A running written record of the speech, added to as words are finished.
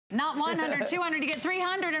Not 100, 200, you get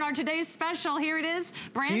 300 in our today's special. Here it is,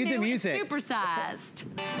 brand new and supersized.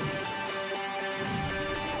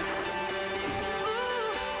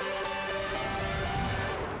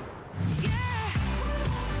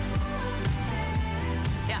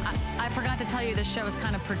 I forgot to tell you this show is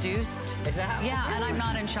kind of produced. Is that how? Yeah, and I'm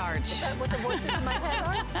not in charge. Is that what the voices in my head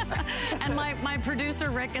are? And my producer,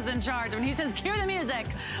 Rick, is in charge. When he says, cue the music,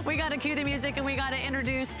 we got to cue the music, and we got to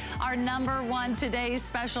introduce our #1 today's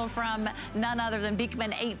special from none other than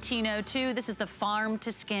Beekman 1802. This is the farm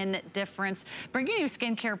to skin difference, bringing you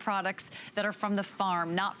skincare products that are from the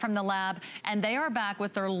farm, not from the lab. And they are back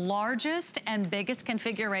with their largest and biggest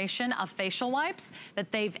configuration of facial wipes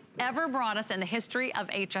that they've ever brought us in the history of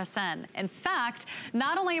HSN. In fact,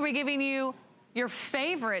 not only are we giving you your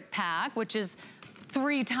favorite pack, which is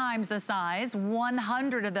 3 times the size,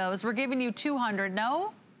 100 of those, we're giving you 200,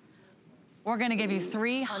 no? We're gonna give you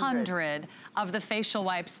 300 of the facial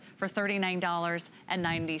wipes for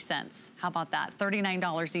 $39.90. How about that?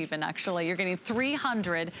 $39 even, actually. You're getting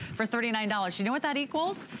 300 for $39. You know what that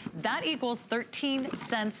equals? That equals 13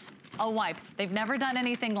 cents a wipe. They've never done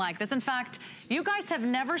anything like this. In fact, you guys have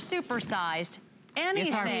never supersized anything.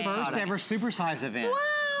 It's our first ever supersize event. Wow.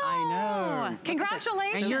 I know.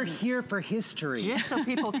 Congratulations. And you're here for history. Just so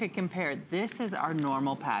people can compare, this is our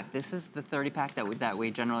normal pack. This is the 30 pack that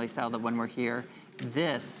we generally sell when we're here.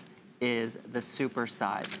 This is the super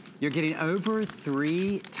size. You're getting over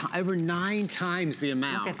 9 times the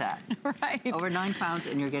amount. Look at that. Right. Over 9 pounds,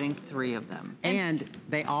 and you're getting 3 of them. And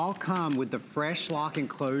they all come with the fresh lock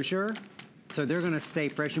enclosure. So they're gonna stay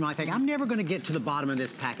fresh. You might think, I'm never gonna get to the bottom of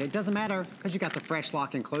this packet. It doesn't matter, because you got the fresh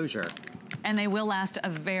lock enclosure. And they will last a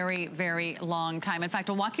very, very long time. In fact,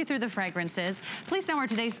 we'll walk you through the fragrances. Please know our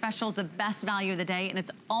today's special is the best value of the day, and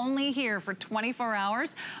it's only here for 24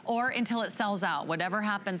 hours or until it sells out, whatever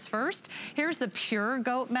happens first. Here's the pure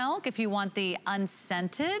goat milk if you want the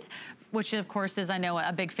unscented, which of course is, I know,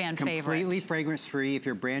 a big fan favorite. Completely fragrance-free. If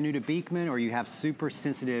you're brand new to Beekman or you have super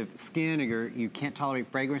sensitive skin or you can't tolerate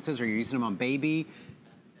fragrances or you're using them on baby,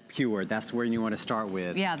 pure, that's where you want to start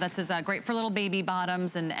with. Yeah, this is great for little baby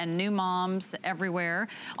bottoms and new moms everywhere.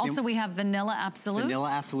 Also, we have Vanilla Absolute.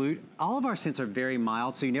 Vanilla Absolute. All of our scents are very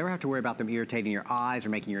mild, so you never have to worry about them irritating your eyes or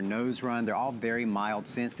making your nose run. They're all very mild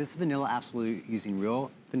scents. This is Vanilla Absolute using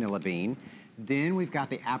real vanilla bean. Then we've got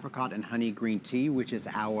the apricot and honey green tea, which is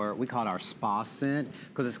we call it our spa scent,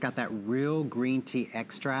 because it's got that real green tea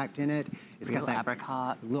extract in it. It's got that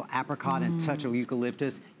little apricot and touch of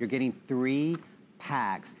eucalyptus. You're getting 3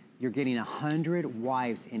 packs. You're getting 100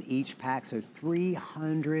 wipes in each pack, so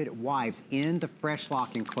 300 wipes in the fresh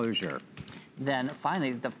lock enclosure. Then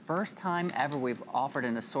finally, the first time ever we've offered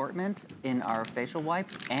an assortment in our facial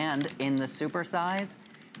wipes and in the super size.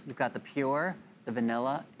 You've got the pure, the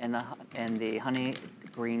vanilla, and the honey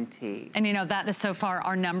green tea. And you know, that is so far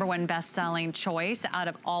our #1 best-selling choice out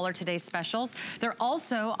of all our today's specials. They're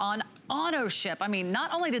also on auto ship. I mean,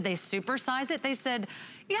 not only did they supersize it, they said,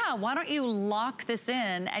 yeah, why don't you lock this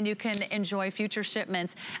in and you can enjoy future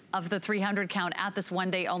shipments of the 300 count at this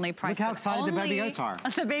one-day only price. Look how excited the baby goats are.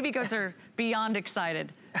 The baby goats are beyond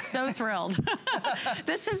excited. So thrilled.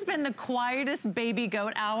 This has been the quietest baby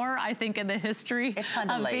goat hour, I think, in the history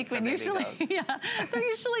of Beekman. Usually, yeah, they're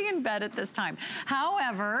usually in bed at this time.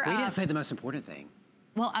 However, we didn't say the most important thing.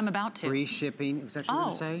 Well, I'm about to. Free shipping. Was that what you were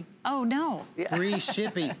going to say? Oh, no. Yeah. Free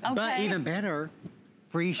shipping. Okay. But even better,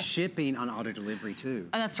 free shipping on auto delivery too.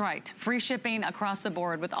 Oh, that's right. Free shipping across the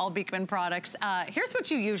board with all Beekman products. Here's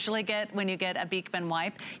what you usually get when you get a Beekman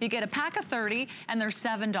wipe. You get a pack of 30 and they're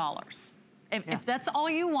 $7. If that's all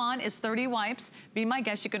you want is 30 wipes, be my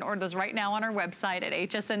guest, you can order those right now on our website at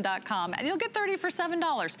hsn.com and you'll get 30 for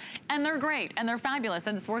 $7. And they're great and they're fabulous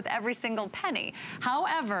and it's worth every single penny.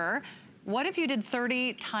 However, what if you did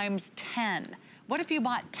 30 times 10? What if you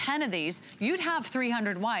bought 10 of these? You'd have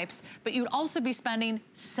 300 wipes, but you'd also be spending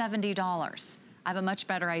 $70. I have a much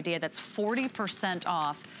better idea. That's 40%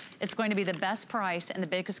 off. It's going to be the best price and the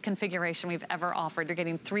biggest configuration we've ever offered. You're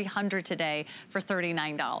getting 300 today for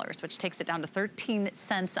 $39, which takes it down to 13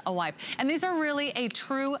 cents a wipe. And these are really a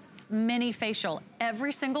true mini facial.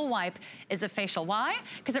 Every single wipe is a facial. Why?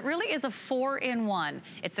 Because it really is a 4-in-1.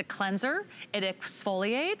 It's a cleanser, it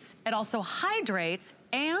exfoliates, it also hydrates,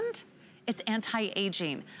 and it's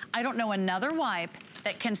anti-aging. I don't know another wipe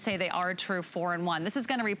that can say they are a true 4-in-1. This is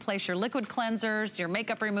gonna replace your liquid cleansers, your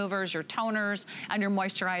makeup removers, your toners, and your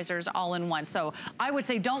moisturizers all in one. So I would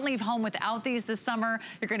say don't leave home without these this summer.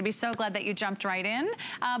 You're gonna be so glad that you jumped right in.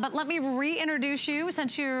 But let me reintroduce you,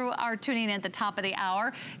 since you are tuning in at the top of the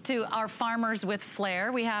hour, to our Farmers with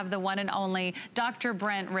Flair. We have the one and only Dr.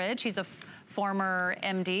 Brent Ridge. He's a former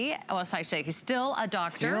MD. Well, so I say he's still a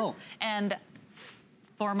doctor. And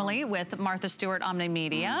formerly with Martha Stewart Omni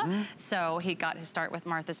Media. So he got his start with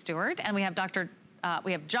Martha Stewart. And we have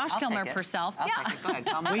we have Josh Kilmer Purcell. I'll take it. Go ahead,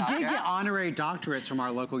 call me We doctor. did get honorary doctorates from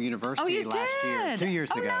our local university last year, 2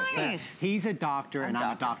 years ago. Nice. So he's a doctor and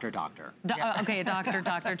I'm a doctor. Okay, a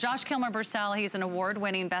doctor. Josh Kilmer Purcell, he's an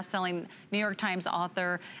award-winning, best-selling New York Times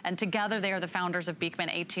author, and together they are the founders of Beekman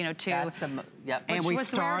 1802. That's the, yep. Which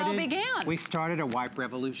was where it all began. We started a wipe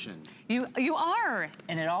revolution. You are.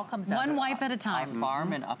 And it all comes down one to wipe at a time. Our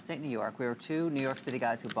farm in upstate New York. We were 2 New York City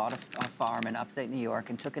guys who bought a farm in upstate New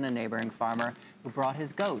York and took in a neighboring farmer who brought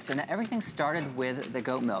his goats. And everything started with the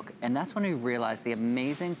goat milk. And that's when we realized the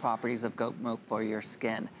amazing properties of goat milk for your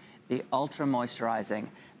skin. The ultra moisturizing,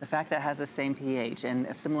 the fact that it has the same pH and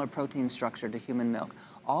a similar protein structure to human milk.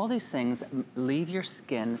 All these things leave your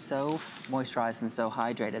skin so moisturized and so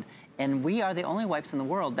hydrated. And we are the only wipes in the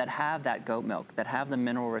world that have that goat milk, that have the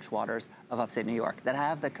mineral-rich waters of upstate New York, that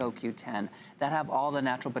have the CoQ10, that have all the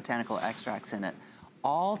natural botanical extracts in it,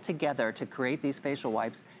 all together to create these facial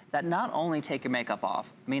wipes that not only take your makeup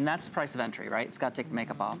off, I mean, that's price of entry, right? It's got to take the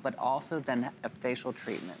makeup off, but also then a facial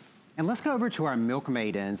treatment. And let's go over to our Milk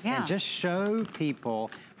Maidens and just show people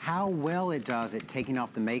how well it does at taking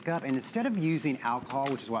off the makeup. And instead of using alcohol,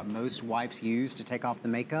 which is what most wipes use to take off the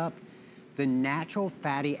makeup, the natural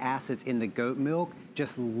fatty acids in the goat milk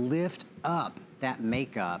just lift up that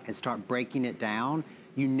makeup and start breaking it down.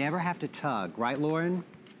 You never have to tug, right, Lauren?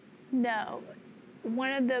 No.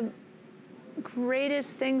 One of the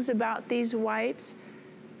greatest things about these wipes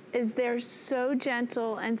is they're so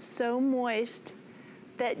gentle and so moist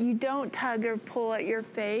that you don't tug or pull at your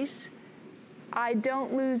face. I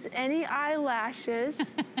don't lose any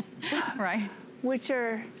eyelashes. Right. Which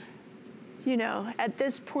are, you know, at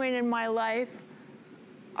this point in my life,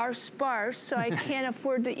 are sparse, so I can't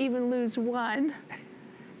afford to even lose one.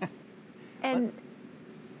 And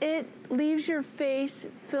it leaves your face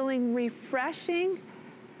feeling refreshing,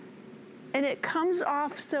 and it comes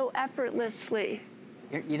off so effortlessly.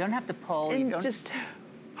 You don't have to pull. And just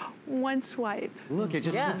one swipe. Look, it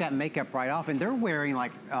just took that makeup right off. And they're wearing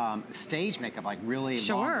like stage makeup, like really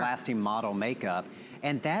long-lasting model makeup.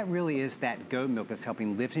 And that really is that goat milk that's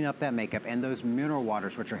helping lifting up that makeup and those mineral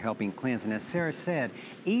waters which are helping cleanse. And as Sarah said,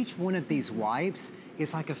 each one of these wipes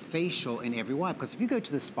is like a facial in every wipe. Because if you go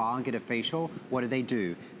to the spa and get a facial, what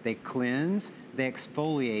do? They cleanse, they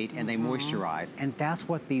exfoliate, and they moisturize. And that's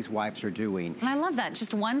what these wipes are doing. And I love that,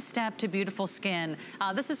 just one step to beautiful skin.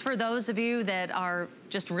 This is for those of you that are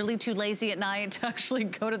just really too lazy at night to actually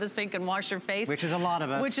go to the sink and wash your face. Which is a lot of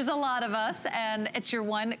us. Which is a lot of us, and it's your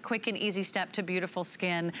one quick and easy step to beautiful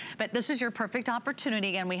skin. But this is your perfect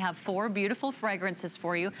opportunity, and we have 4 beautiful fragrances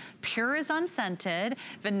for you. Pure is unscented.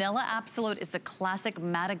 Vanilla Absolute is the classic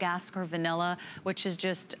Madagascar vanilla, which is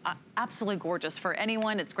just absolutely gorgeous for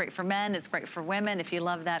anyone. It's great for men, it's great for women if you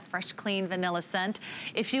love that fresh, clean vanilla scent.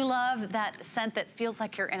 If you love that scent that feels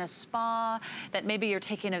like you're in a spa, that maybe you're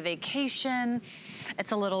taking a vacation,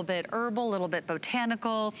 it's a little bit herbal, a little bit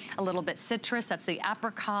botanical, a little bit citrus. That's the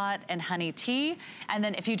apricot and honey tea. And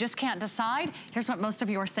then if you just can't decide, here's what most of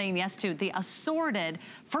you are saying yes to, the assorted,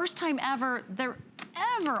 first time ever, they're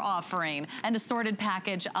ever offering an assorted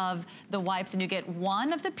package of the wipes, and you get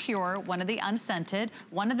 1 of the pure, 1 of the unscented,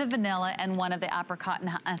 1 of the vanilla, and 1 of the apricot and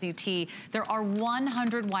honey tea. There are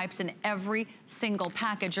 100 wipes in every single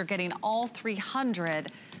package. You're getting all 300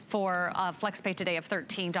 for FlexPay today of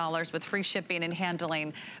 $13 with free shipping and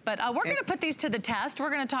handling. But we're gonna put these to the test. We're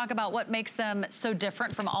gonna talk about what makes them so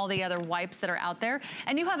different from all the other wipes that are out there.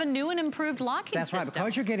 And you have a new and improved locking system. That's right,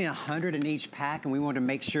 because you're getting 100 in each pack, and we wanted to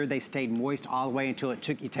make sure they stayed moist all the way until it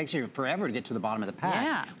takes you forever to get to the bottom of the pack.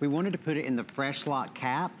 Yeah. We wanted to put it in the Fresh Lock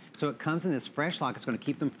cap, so it comes in this Fresh Lock. It's gonna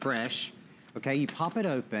keep them fresh. Okay, you pop it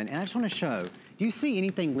open, and I just wanna show, do you see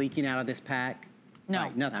anything leaking out of this pack? No.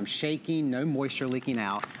 Right, nothing. I'm shaking, no moisture leaking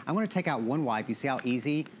out. I'm gonna take out 1 wipe. You see how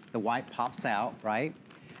easy the wipe pops out, right?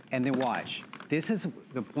 And then watch. This is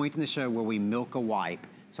the point in the show where we milk a wipe.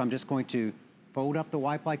 So I'm just going to fold up the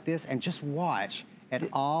wipe like this and just watch at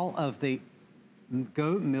all of the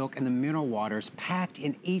goat milk and the mineral waters packed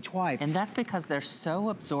in each wipe. And that's because they're so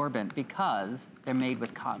absorbent, because they're made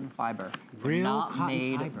with cotton fiber. They're not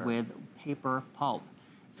made with paper pulp.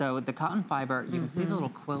 So the cotton fiber, you can see the little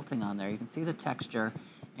quilting on there. You can see the texture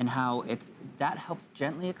and how that helps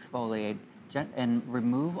gently exfoliate and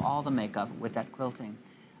remove all the makeup with that quilting,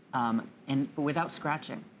 but without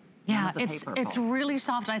scratching. Yeah, it's really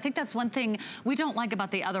soft. And I think that's one thing we don't like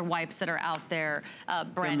about the other wipes that are out there,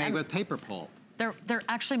 Brent. They're made with paper pulp. They're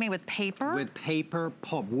actually made with paper? With paper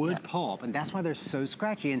pulp, wood pulp, and that's why they're so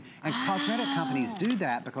scratchy. And cosmetic companies do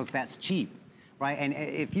that because that's cheap. right? And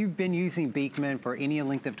if you've been using Beekman for any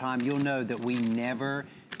length of time, you'll know that we never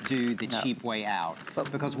do the cheap way out.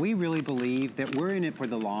 Because we really believe that we're in it for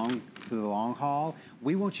the long haul.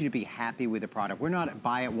 We want you to be happy with the product. We're not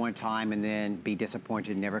buy it one time and then be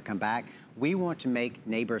disappointed and never come back. We want to make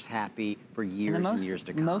neighbors happy for years and years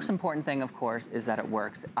to come. The most important thing, of course, is that it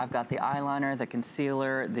works. I've got the eyeliner, the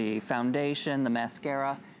concealer, the foundation, the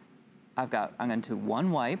mascara. I'm going to do one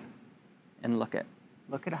wipe, and look at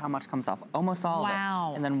how much comes off. Almost all of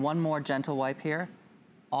it. And then one more gentle wipe here.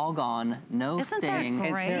 All gone, no sting,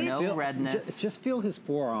 no redness. Just feel his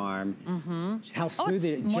forearm, how smooth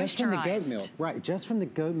it is, just from the goat milk. Right, just from the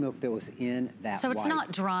goat milk that was in that So it's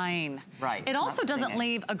not drying. Right. It also doesn't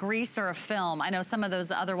leave a grease or a film. I know some of those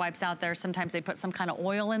other wipes out there, sometimes they put some kind of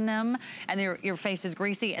oil in them and your face is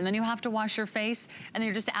greasy and then you have to wash your face and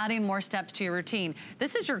you're just adding more steps to your routine.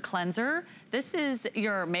 This is your cleanser, this is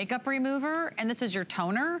your makeup remover, and this is your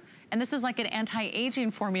toner. And this is like an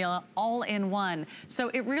anti-aging formula all in one. So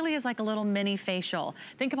it really is like a little mini facial.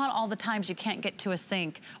 Think about all the times you can't get to a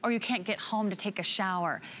sink or you can't get home to take a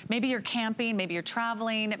shower. Maybe you're camping, maybe you're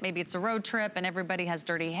traveling, maybe it's a road trip and everybody has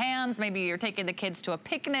dirty hands. Maybe you're taking the kids to a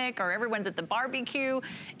picnic or everyone's at the barbecue.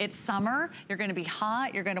 It's summer, you're gonna be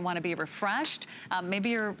hot, you're gonna wanna be refreshed.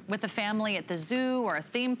 Maybe you're with a family at the zoo or a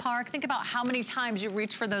theme park. Think about how many times you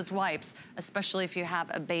reach for those wipes, especially if you have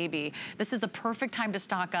a baby. This is the perfect time to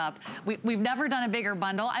stock up. We've never done a bigger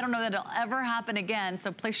bundle. I don't know that it'll ever happen again,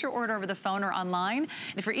 so place your order over the phone or online.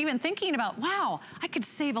 And if you're even thinking about, wow, I could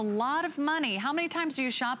save a lot of money. How many times are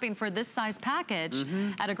you shopping for this size package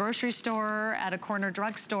at a grocery store, at a corner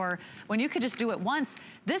drugstore, when you could just do it once?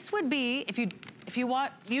 This would be, if you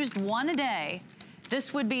used one a day,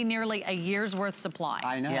 this would be nearly a year's worth supply.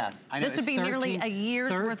 I know. Yes. I know. This would be nearly a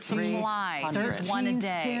year's worth supply. There's one a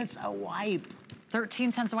day. 13 cents a wipe.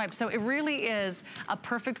 13 cents a wipe. So it really is a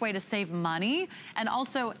perfect way to save money. And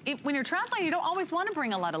also, when you're traveling, you don't always want to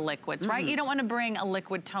bring a lot of liquids, right? You don't want to bring a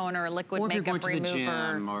liquid toner, a liquid makeup remover. Or if you're going to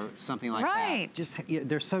the gym or something like that. Just,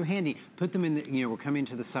 they're so handy. Put them in the, we're coming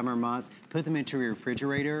to the summer months, put them into your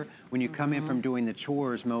refrigerator. When you come in from doing the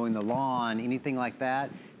chores, mowing the lawn, anything like that,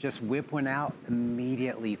 just whip one out,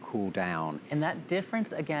 immediately cool down. And that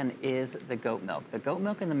difference, again, is the goat milk. The goat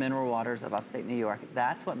milk and the mineral waters of upstate New York,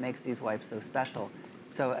 that's what makes these wipes so special.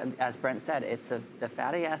 So as Brent said, it's the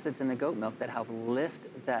fatty acids in the goat milk that help lift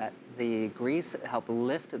the grease, help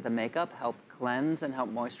lift the makeup, help cleanse, and help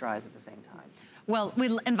moisturize at the same time. Well, we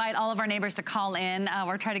invite all of our neighbors to call in.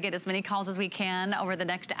 We're trying to get as many calls as we can over the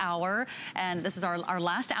next hour. And this is our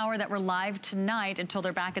last hour that we're live tonight until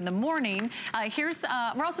they're back in the morning.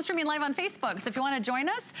 We're also streaming live on Facebook. So if you want to join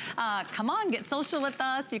us, come on, get social with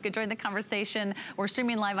us. You could join the conversation. We're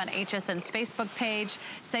streaming live on HSN's Facebook page.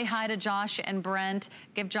 Say hi to Josh and Brent.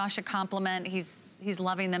 Give Josh a compliment. He's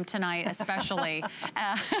loving them tonight, especially.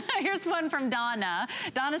 Here's one from Donna.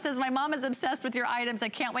 Donna says, my mom is obsessed with your items. I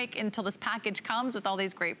can't wait until this package comes with all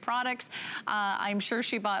these great products. I'm sure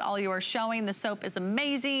she bought all you are showing. The soap is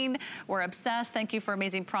amazing. We're obsessed. Thank you for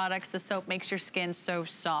amazing products. The soap makes your skin so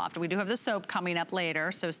soft. We do have the soap coming up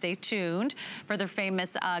later, so stay tuned for their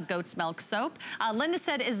famous goat's milk soap. Linda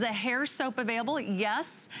said, is the hair soap available?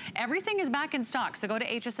 Yes. Everything is back in stock, so go to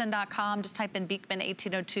hsn.com, just type in Beekman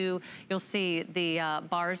 1802. You'll see the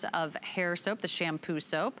bars of hair soap, the shampoo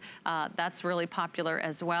soap. That's really popular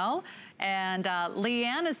as well. And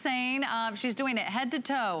Leanne is saying she's doing it head to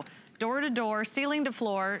toe, door to door, ceiling to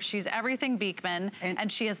floor. She's everything Beekman,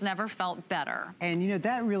 and she has never felt better. And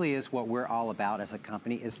that really is what we're all about as a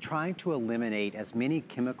company, is trying to eliminate as many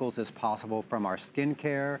chemicals as possible from our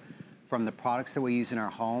skincare, from the products that we use in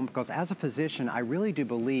our home. Because as a physician, I really do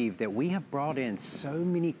believe that we have brought in so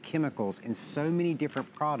many chemicals in so many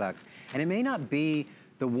different products, and it may not be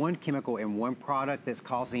the one chemical in one product that's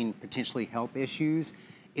causing potentially health issues.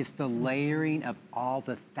 It's the layering of all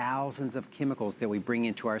the thousands of chemicals that we bring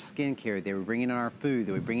into our skincare, that we bring in our food,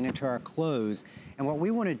 that we bring into our clothes. And what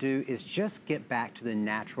we want to do is just get back to the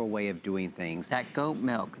natural way of doing things. That goat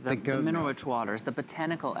milk, the mineral rich waters, the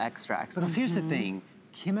botanical extracts. Because here's the thing,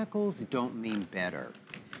 chemicals don't mean better.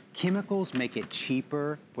 Chemicals make it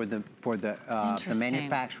cheaper for the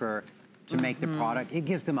manufacturer to make the product. It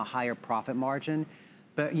gives them a higher profit margin.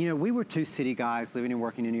 But we were two city guys living and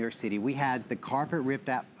working in New York City. We had the carpet ripped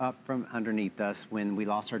up from underneath us when we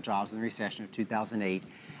lost our jobs in the recession of 2008.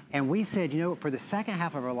 And we said, for the second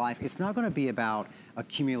half of our life, it's not going to be about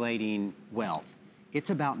accumulating wealth. It's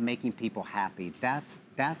about making people happy. That's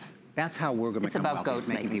That's how we're going to become about wealthy, goats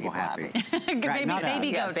making people happy.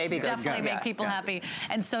 Baby goats baby goats. definitely make people happy.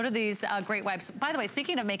 And so do these great wipes. By the way,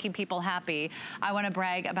 speaking of making people happy, I want to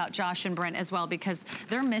brag about Josh and Brent as well, because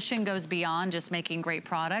their mission goes beyond just making great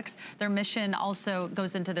products. Their mission also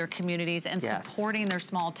goes into their communities and supporting their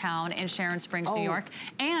small town in Sharon Springs, New York.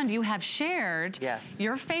 And you have shared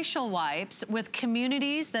your facial wipes with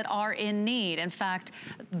communities that are in need. In fact,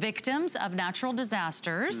 victims of natural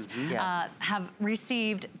disasters have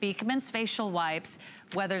received Beekman's facial wipes,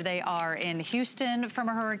 whether they are in Houston from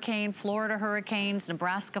a hurricane, Florida hurricanes,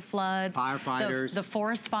 Nebraska floods, firefighters, the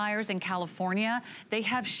forest fires in California. They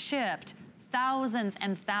have shipped thousands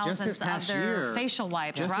and thousands of their facial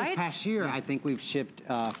wipes, Just this past year, I think we've shipped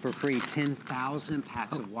for free 10,000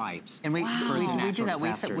 packs of wipes. And we do that.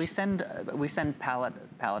 Disasters. We send pallet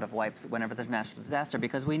of wipes whenever there's a natural disaster,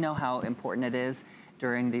 because we know how important it is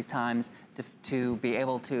during these times to be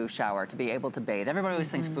able to shower, to be able to bathe. Everybody always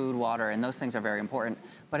thinks food, water, and those things are very important.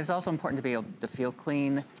 But it's also important to be able to feel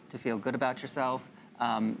clean, to feel good about yourself.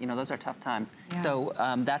 You know, those are tough times. So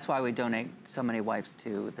that's why we donate so many wipes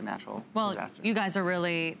to the natural disasters. You guys are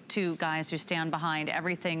really two guys who stand behind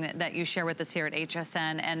everything that you share with us here at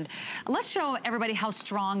HSN. And let's show everybody how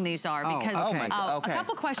strong these are, because a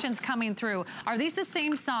couple questions coming through. Are these the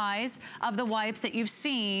same size of the wipes that you've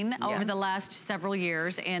seen over the last several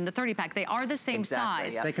years in the 30-pack? They are the same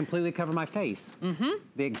size. They completely cover my face.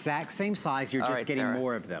 The exact same size, you're just getting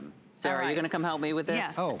more of them. Sarah, are you going to come help me with this?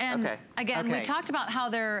 Yes. And again, we talked about how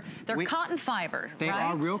they're cotton fiber, They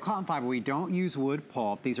are real cotton fiber. We don't use wood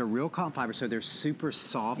pulp. These are real cotton fiber, so they're super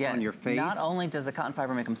soft on your face. Not only does the cotton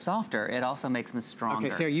fiber make them softer, it also makes them stronger. Okay,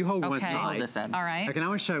 Sarah, you hold one side. Hold this end. All right. Okay, I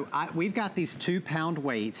want to show, we've got these 2-pound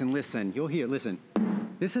weights, and listen, you'll hear, listen.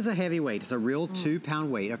 This is a heavy weight. It's a real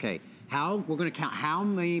 2-pound weight. Okay, we're going to count how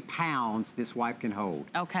many pounds this wipe can hold.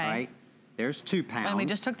 Okay. Right? There's 2 pounds. And we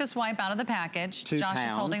just took this wipe out of the package. Josh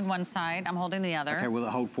is holding one side, I'm holding the other. Okay, will it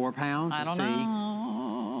hold 4 pounds? I don't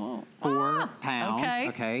know. 4 pounds.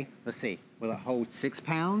 Okay, let's see. Will it hold 6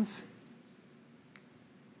 pounds?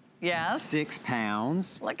 Yes. 6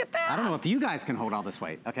 pounds. Look at that. I don't know if you guys can hold all this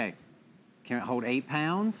weight. Okay, can it hold 8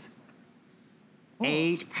 pounds?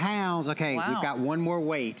 8 pounds. Okay, we've got one more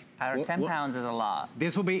weight. 10 pounds is a lot.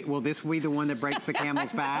 Will this be the one that breaks the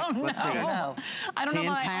camel's back? Let's see. I don't know. I don't know.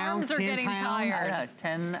 My arms are getting tired. I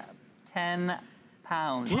don't know. 10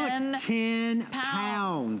 pounds. Look, 10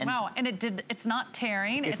 pounds. Wow, and it's not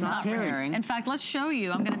tearing. It's not tearing. In fact, let's show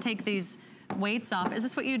you. I'm going to take these weights off. Is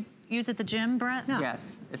this what you use at the gym, Brett? Yeah.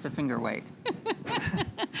 Yes, it's a finger weight.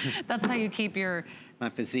 That's how you keep my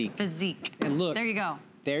physique. And look. There you go.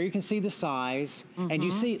 There you can see the size. And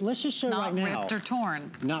you see, let's just show right now. Not ripped or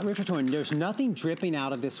torn. Not ripped or torn. There's nothing dripping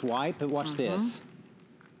out of this wipe, but watch this.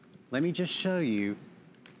 Let me just show you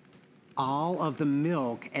all of the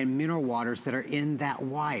milk and mineral waters that are in that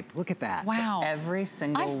wipe. Look at that. Wow. Every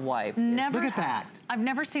single wipe. Look at that. I've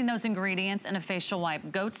never seen those ingredients in a facial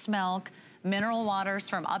wipe. Goat's milk, mineral waters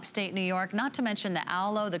from upstate New York, not to mention the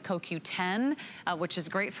aloe, the CoQ10, which is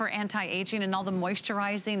great for anti-aging, and all the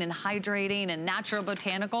moisturizing and hydrating and natural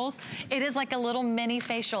botanicals. It is like a little mini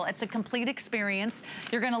facial. It's a complete experience.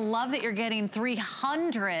 You're gonna love that you're getting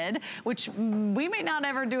 300, which we may not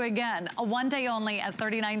ever do again. A one day only at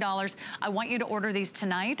 $39. I want you to order these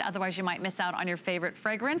tonight, otherwise you might miss out on your favorite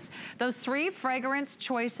fragrance. Those 3 fragrance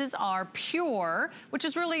choices are Pure, which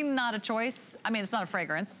is really not a choice. I mean, it's not a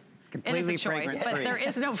fragrance. It is a choice, but there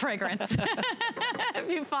is no fragrance. If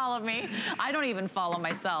you follow me. I don't even follow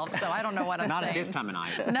myself, so I don't know what I'm saying. Not at this time of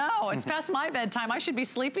night. No, it's past my bedtime. I should be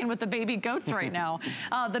sleeping with the baby goats right now.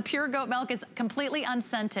 The Pure Goat Milk is completely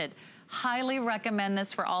unscented. Highly recommend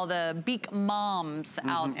this for all the Beak moms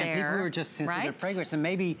out there. And people who are just sensitive to fragrance. And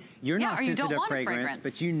maybe you're not sensitive to fragrance,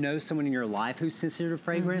 but you know someone in your life who's sensitive to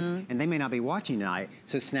fragrance, and they may not be watching tonight,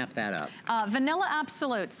 so snap that up. Vanilla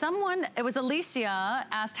Absolute. It was Alicia,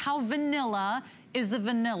 asked how vanilla is the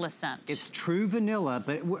vanilla scent. It's true vanilla,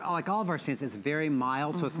 but like all of our scents, it's very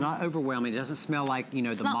mild, so it's not overwhelming. It doesn't smell like, you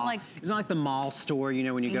know, the mall. It's not like the mall store, you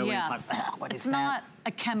know, when you go in, it's like, what is that? It's not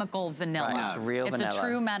a chemical vanilla. Right. It's real vanilla. It's a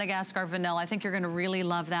true Madagascar vanilla. I think you're gonna really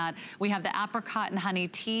love that. We have the apricot and honey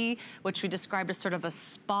tea, which we described as sort of a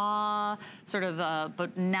spa, sort of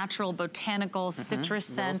a natural botanical citrus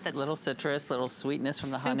scent. That's little citrus, little sweetness from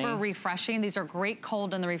the honey. Super refreshing. These are great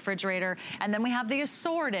cold in the refrigerator. And then we have the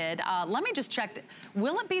assorted. Let me just check.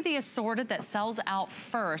 Will it be the assorted that sells out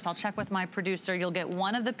first? I'll check with my producer. You'll get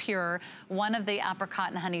one of the Pure, one of the apricot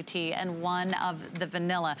and honey tea, and one of the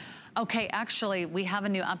vanilla. Okay, actually, we have a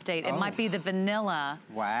new update. It might be the vanilla.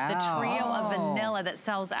 Wow. The trio of vanilla that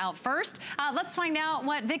sells out first. Let's find out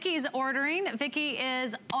what Vicky's ordering. Vicky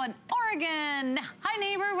is on Oregon. Hi,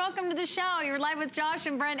 neighbor. Welcome to the show. You're live with Josh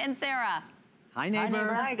and Brent and Sarah. Hi,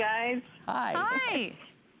 neighbor. Hi, guys. Hi. Hi.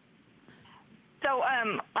 So,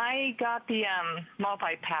 I got the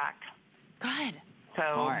multi-pack. Good.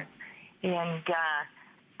 So, Smart. And,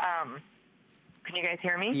 can you guys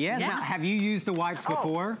hear me? Yes. Yeah. Now, have you used the wipes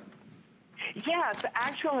before? Yes,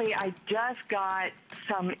 actually, I just got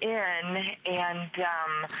some in, and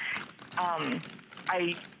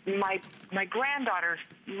my granddaughters,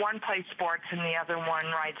 one plays sports and the other one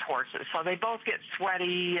rides horses, so they both get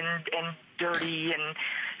sweaty and dirty, and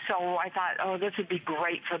so I thought, oh, this would be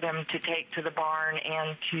great for them to take to the barn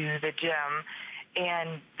and to the gym,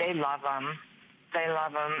 and they love them. They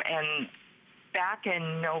love them, and back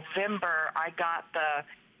in November, I got the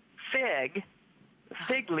fig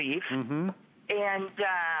leaf, and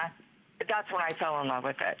that's when I fell in love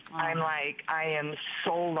with it. I'm like, I am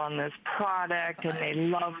sold on this product, and they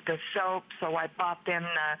love the soap, so I bought them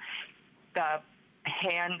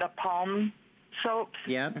the palm soaps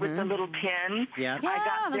with the little tin. Yep. I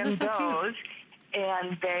got those them are so those,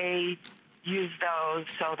 and they use those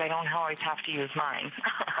so they don't always have to use mine.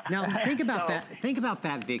 Now, think about that. Think about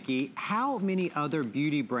that, Vicki. How many other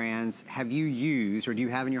beauty brands have you used or do you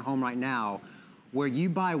have in your home right now where you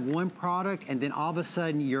buy one product and then all of a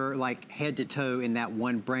sudden you're like head to toe in that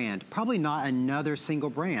one brand? Probably not another single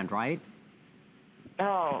brand, right?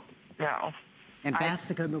 Oh, no. And that's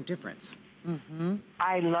the goat milk difference.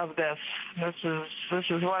 I love this. This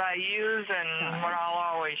is what I use and what I'll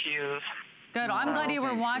always use. Good. I'm glad you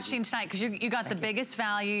were watching tonight because you got the biggest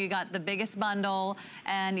value, you got the biggest bundle,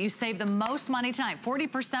 and you saved the most money tonight,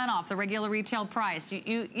 40% off the regular retail price.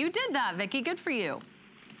 You did that, Vicki. Good for you.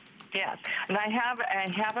 Yes. And I have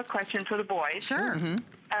a question for the boys. Sure.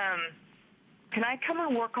 Can I come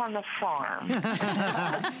and work on the farm?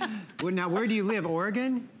 Well, now, where do you live?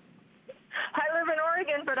 Oregon? I live in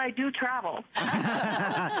Oregon, but I do travel.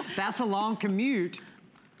 That's a long commute.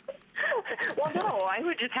 Well, no, I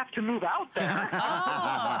would just have to move out there.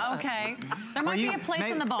 Oh, okay. There might be a place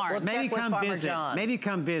in the barn. Maybe come visit. John. Maybe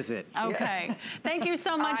come visit. Okay. Thank you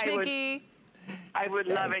so much, Vicki. I would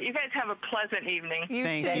love it. You guys have a pleasant evening.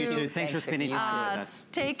 Thank you. Thanks for spending time with us.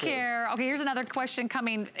 Take care. Okay, here's another question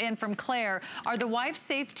coming in from Claire. Are the wipes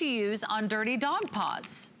safe to use on dirty dog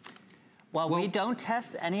paws? Well, we don't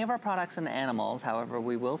test any of our products in animals. However,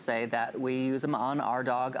 we will say that we use them on our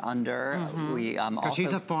dog under. We also...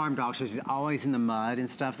 She's a farm dog, so she's always in the mud and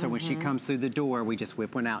stuff. So when she comes through the door, we just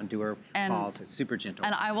whip one out and do her paws. It's super gentle.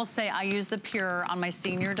 And I will say I use the Pure on my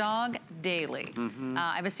senior dog daily.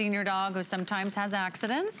 I have a senior dog who sometimes has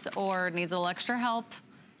accidents or needs a little extra help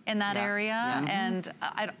in that area, and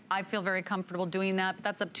I feel very comfortable doing that, but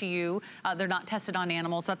that's up to you. They're not tested on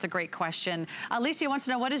animals, so that's a great question. Alicia wants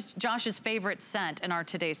to know, what is Josh's favorite scent in our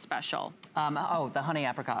today's special? The honey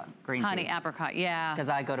apricot green tea. Honey apricot, yeah. Because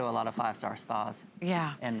I go to a lot of 5-star spas.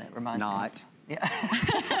 Yeah. And it reminds me. Not. Yeah.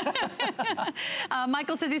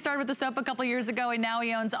 Michael says he started with the soap a couple years ago and now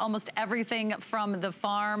he owns almost everything from the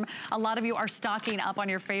farm. A lot of you are stocking up on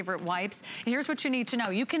your favorite wipes. Here's what you need to know.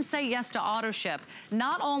 You can say yes to auto ship.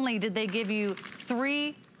 Not only did they give you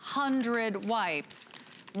 300 wipes,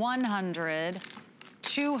 100,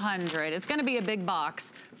 200, it's gonna be a big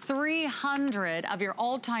box, 300 of your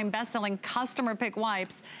all-time best-selling customer pick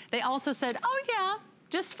wipes. They also said, oh yeah,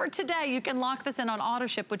 just for today, you can lock this in on auto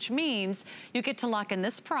ship, which means you get to lock in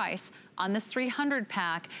this price on this 300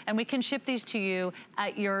 pack, and we can ship these to you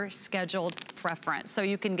at your scheduled preference. So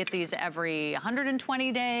you can get these every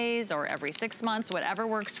 120 days or every 6 months, whatever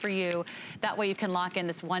works for you. That way you can lock in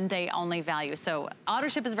this one day only value. So auto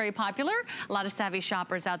ship is very popular. A lot of savvy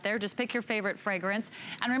shoppers out there. Just pick your favorite fragrance.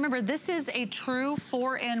 And remember, this is a true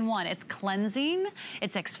 4-in-1. It's cleansing,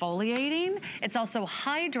 it's exfoliating, it's also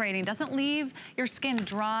hydrating, doesn't leave your skin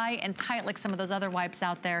dry and tight like some of those other wipes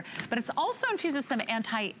out there, but it's also infused with some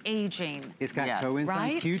anti-aging. It's got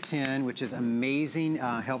coenzyme Q10, which is amazing,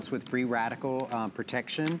 helps with free radical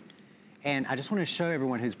protection. And I just want to show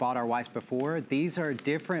everyone who's bought our wipes before, these are a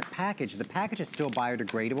different package. The package is still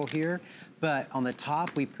biodegradable here, but on the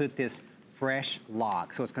top we put this fresh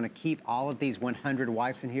lock. So it's going to keep all of these 100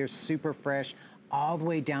 wipes in here super fresh, all the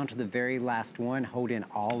way down to the very last one, hold in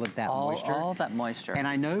all of that moisture. All that moisture. And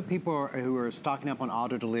I know people who are stocking up on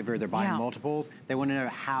auto delivery, they're buying multiples, they want to know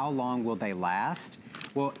how long will they last.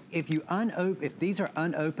 Well, if these are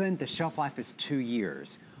unopened, the shelf life is 2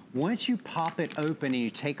 years. Once you pop it open and you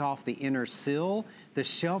take off the inner seal, the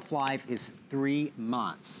shelf life is 3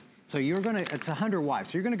 months. So it's 100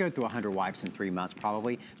 wipes. So you're gonna go through 100 wipes in 3 months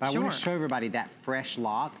probably. But I wanna show everybody that fresh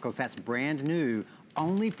lot because that's brand new,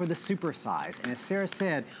 only for the supersize. And as Sarah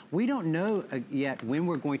said, we don't know yet when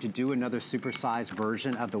we're going to do another supersized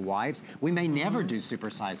version of the wipes. We may never do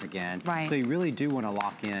supersize again. Right. So you really do want to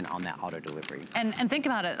lock in on that auto delivery. And think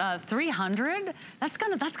about it, 300, that's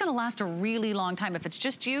gonna last a really long time. If it's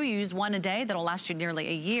just you use one a day, that'll last you nearly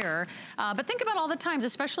a year. But think about all the times,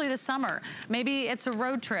 especially this summer. Maybe it's a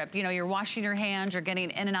road trip, you know, you're washing your hands, you're getting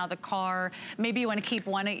in and out of the car. Maybe you wanna keep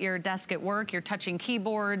one at your desk at work, you're touching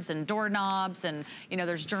keyboards and doorknobs and you know,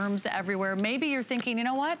 there's germs everywhere. Maybe you're thinking, you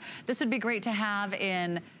know what? This would be great to have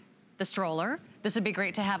in the stroller. This would be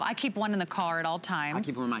great to have. I keep one in the car at all times.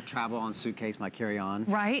 I keep one in my travel-on suitcase, my carry-on.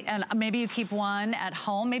 Right, and maybe you keep one at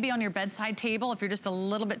home, maybe on your bedside table if you're just a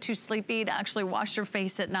little bit too sleepy to actually wash your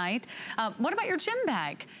face at night. What about your gym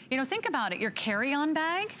bag? You know, think about it, your carry-on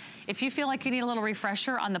bag. If you feel like you need a little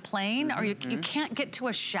refresher on the plane or you can't get to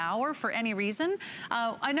a shower for any reason,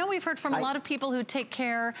 I know we've heard from a lot of people who take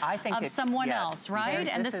care of someone else, right?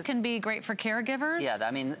 And this can be great for caregivers. Yeah, I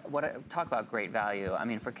mean, talk about great value. I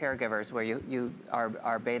mean, for caregivers where you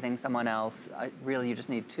are bathing someone else, really you just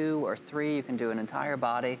need 2 or 3, you can do an entire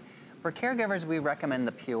body. For caregivers, we recommend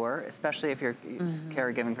the Pure, especially if you're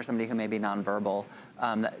caregiving for somebody who may be nonverbal,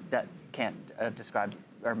 that can't describe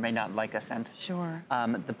or may not like a scent. Sure.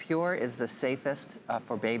 The Pure is the safest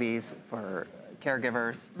for babies, for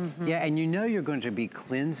caregivers. Yeah, and you know you're going to be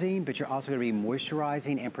cleansing, but you're also going to be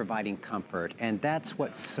moisturizing and providing comfort. And that's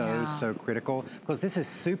what's so critical, because this is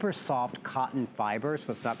super soft cotton fiber,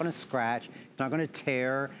 so it's not going to scratch, it's not going to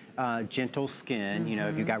tear gentle skin. You know,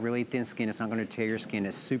 if you've got really thin skin, it's not going to tear your skin.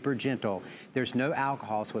 It's super gentle. There's no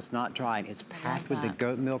alcohol, so it's not dry. It's packed with the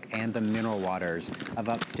goat milk and the mineral waters of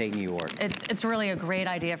upstate New York. It's really a great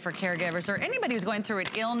idea for caregivers or anybody who's going through an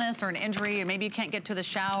illness or an injury, and maybe you can't get to the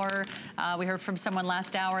shower. We heard from someone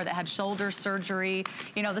last hour that had shoulder surgery.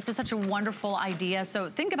 You know, this is such a wonderful idea.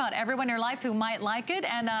 So think about everyone in your life who might like it.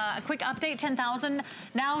 And a quick update, 10,000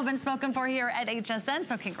 now have been spoken for here at HSN.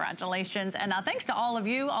 So congratulations. And thanks to all of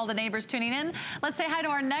you, all the neighbors tuning in. Let's say hi to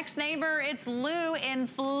our next neighbor. It's Lou in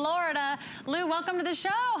Florida. Lou, welcome to the show.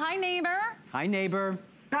 Hi, neighbor. Hi, neighbor.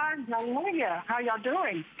 Hi, how are you? How y'all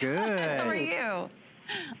doing? Good. How are you?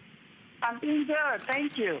 I'm doing good,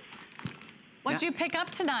 thank you. What'd you pick up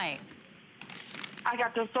tonight? I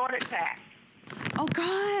got the assorted pack. Oh,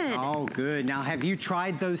 good. Oh, good. Now, have you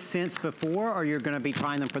tried those scents before, or you're going to be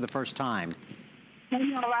trying them for the first time? No,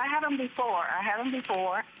 I had them before.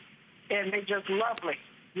 And they're just lovely,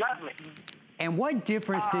 lovely. And what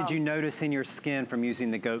difference did you notice in your skin from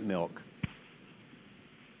using the goat milk?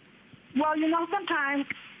 Well, you know, sometimes,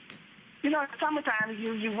 you know, summertime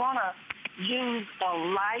you want to use a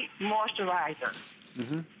light moisturizer.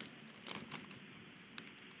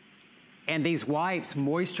 And these wipes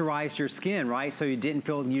moisturize your skin, right? So you didn't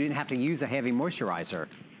have to use a heavy moisturizer.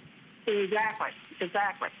 Exactly.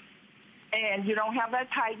 And you don't have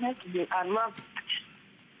that tightness. I love it.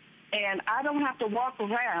 And I don't have to walk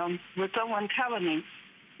around with someone telling me,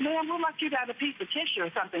 man, look like you got a piece of tissue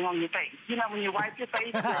or something on your face. You know, when you wipe your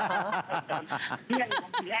face, you have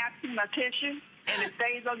napkin or tissue, and it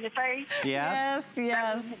stays on your face. Yeah.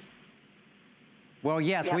 Yes. Well,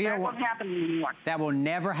 yes, Yeah, that won't happen anymore. That will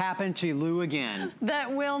never happen to Lou again.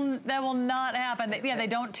 That will not happen. Yeah, they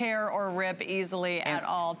don't tear or rip easily at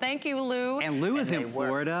all. Thank you, Lou. And Lou is in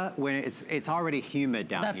Florida when it's already humid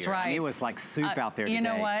down here. That's right. I mean, it was like soup out there today. You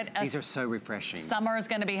know what? These are so refreshing. Summer is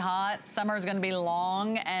going to be hot. Summer is going to be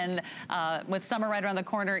long. And with summer right around the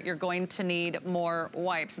corner, you're going to need more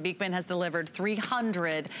wipes. Beekman has delivered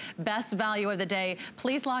 300 best value of the day.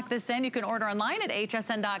 Please lock this in. You can order online at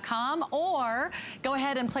hsn.com or go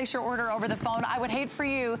ahead and place your order over the phone. I would hate for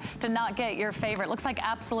you to not get your favorite. Looks like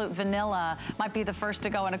Absolute Vanilla might be the first to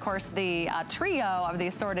go. And of course, the trio of the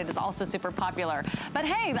assorted is also super popular. But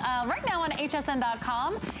hey, right now on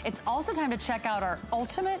hsn.com, it's also time to check out our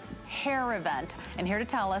ultimate hair event. And here to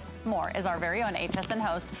tell us more is our very own HSN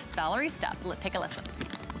host, Valerie Stepp. Take a listen.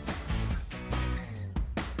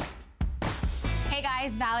 Hey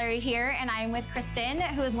guys, Valerie here, and I'm with Kristen,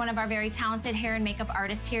 who is one of our very talented hair and makeup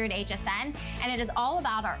artists here at HSN, and it is all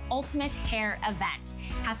about our ultimate hair event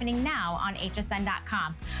happening now on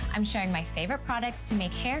hsn.com. I'm sharing my favorite products to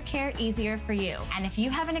make hair care easier for you. And if you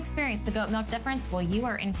haven't experienced the goat milk difference, well, you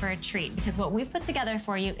are in for a treat, because what we've put together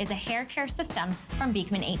for you is a hair care system from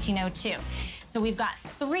Beekman 1802. So we've got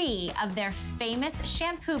 3 of their famous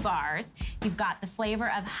shampoo bars. You've got the flavor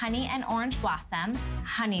of honey and orange blossom,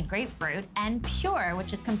 honeyed grapefruit, and pure,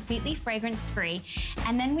 which is completely fragrance-free.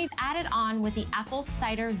 And then we've added on with the apple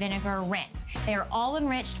cider vinegar rinse. They are all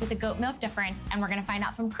enriched with the goat milk difference, and we're gonna find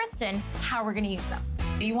out from Kristen how we're gonna use them.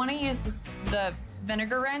 You wanna use the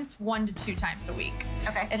vinegar rinse 1 to 2 times a week.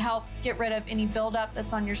 Okay. It helps get rid of any buildup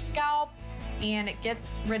that's on your scalp, and it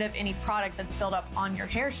gets rid of any product that's built up on your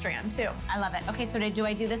hair strand too. I love it. Okay, so do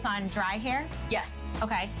I do this on dry hair? Yes.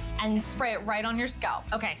 Okay, and spray it right on your scalp.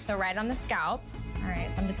 Okay, so right on the scalp. All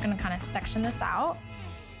right, so I'm just gonna kind of section this out.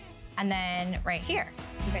 And then right here.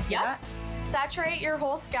 You guys see that? Saturate your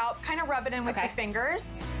whole scalp, kind of rub it in with your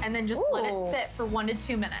fingers, and then just let it sit for 1 to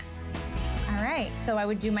 2 minutes. All right, so I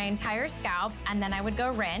would do my entire scalp, and then I would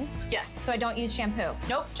go rinse. Yes. So I don't use shampoo?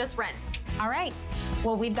 Nope, just rinsed. All right,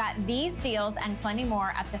 well, we've got these deals and plenty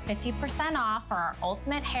more, up to 50% off for our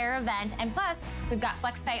ultimate hair event. And plus, we've got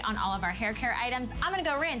FlexPay on all of our hair care items. I'm gonna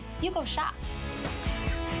go rinse, you go shop.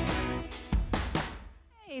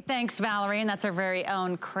 Hey, thanks, Valerie, and that's our very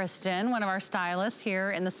own Kristen, one of our stylists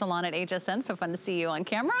here in the salon at HSN. So fun to see you on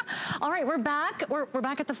camera. All right, we're back. We're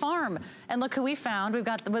back at the farm, and look who we found. We've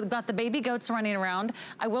got the baby goats running around.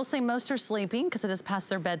 I will say most are sleeping because it is past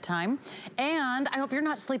their bedtime, and I hope you're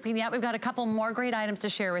not sleeping yet. We've got a couple more great items to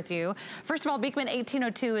share with you. First of all, Beekman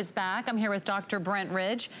 1802 is back. I'm here with Dr. Brent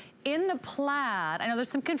Ridge. In the plaid, I know there's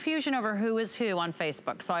some confusion over who is who on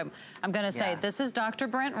Facebook, so I'm gonna say this is Dr.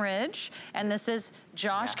 Brent Ridge, and this is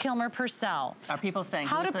Josh Kilmer Purcell. Are people saying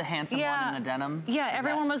who's the handsome one in the denim? Yeah,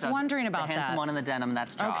 everyone was wondering about that. The handsome one in the denim,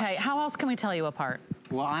 that's Josh. Okay, how else can we tell you apart?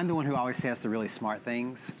 Well, I'm the one who always says the really smart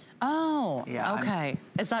things. Oh, okay.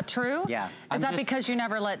 Is that true? Yeah. Is that because you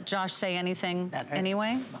never let Josh say anything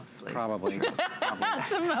anyway? Mostly. Probably.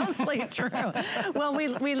 That's mostly true. Well,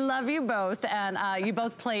 we love you both, and you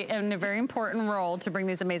both play in a very important role to bring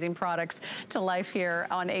these amazing products to life here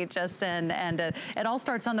on HSN, and it all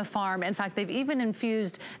starts on the farm. In fact, they've even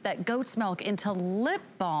infused that goat's milk into lip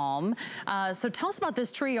balm. So tell us about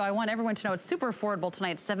this trio. I want everyone to know it's super affordable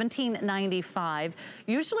tonight, $17.95.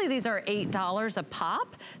 Usually these are $8 a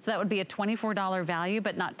pop, so that would be a $24 value,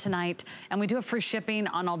 but not tonight. And we do have free shipping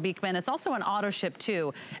on all Beekman. It's also an auto ship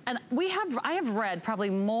too. And I have read probably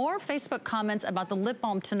more Facebook comments about the lip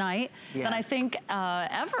balm tonight than I think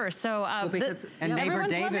ever. So and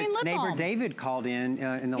neighbor David called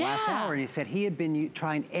in the last hour, and he said he had been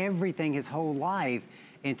trying everything his whole life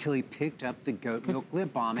until he picked up the goat milk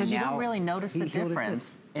lip balm. Because you don't really notice the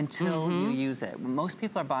difference until you use it. Most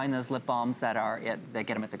people are buying those lip balms that they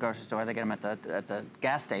get them at the grocery store, they get them at the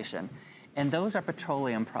gas station, and those are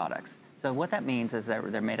petroleum products. So what that means is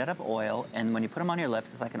that they're made out of oil, and when you put them on your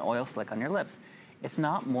lips, it's like an oil slick on your lips. It's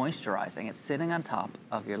not moisturizing, it's sitting on top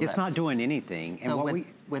of your lips. It's not doing anything. And so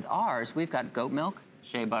with ours, we've got goat milk,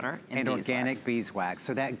 shea butter, and organic beeswax.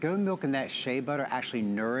 So that goat milk and that shea butter actually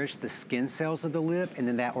nourish the skin cells of the lip, and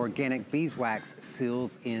then that organic beeswax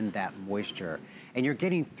seals in that moisture. And you're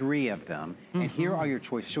getting 3 of them. And here are your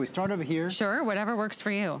choices. Should we start over here? Sure, whatever works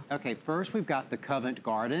for you. Okay, first we've got the Covent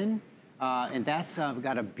Garden, and that's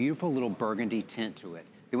got a beautiful little burgundy tint to it.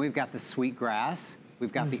 Then we've got the Sweet Grass,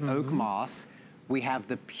 we've got the Oak Moss, we have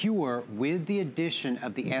the Pure with the addition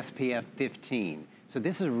of the SPF 15. So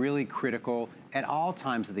this is really critical at all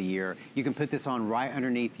times of the year. You can put this on right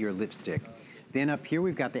underneath your lipstick. Then up here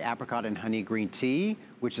we've got the Apricot and Honey Green Tea,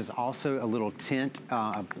 which is also a little tint,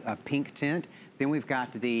 a pink tint. Then we've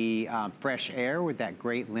got the Fresh Air with that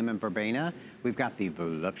great lemon verbena. We've got the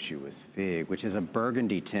Voluptuous Fig, which is a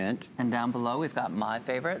burgundy tint. And down below we've got my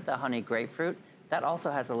favorite, the Honey Grapefruit. That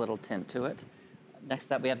also has a little tint to it.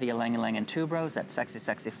 Next up, we have the Ylang Ylang and Tuberose, that sexy,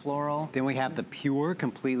 sexy floral. Then we have the Pure,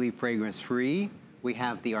 completely fragrance-free. We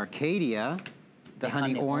have the Arcadia, the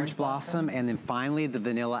Honey Orange Blossom, and then finally the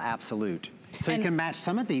Vanilla Absolute. So you can match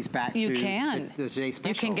some of these back to the Today Special.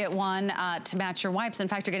 You can get one to match your wipes. In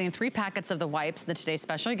fact, you're getting 3 packets of the wipes, the Today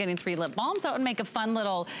Special. You're getting 3 lip balms. That would make a fun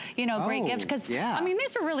little, great gift. Because, I mean,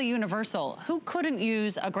 these are really universal. Who couldn't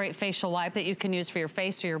use a great facial wipe that you can use for your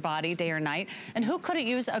face or your body day or night? And who couldn't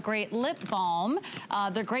use a great lip balm?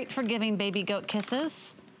 They're great for giving baby goat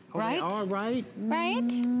kisses. Right? All right. Right?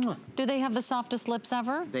 Do they have the softest lips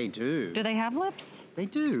ever? They do. Do they have lips? They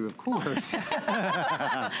do, of course.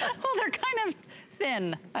 Well, they're kind of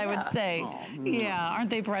thin, I would say. Yeah, aren't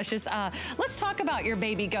they precious? Let's talk about your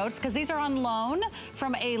baby goats, because these are on loan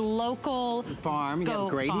from a local farm.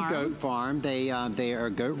 Grady Goat Farm. They are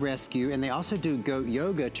goat rescue, and they also do goat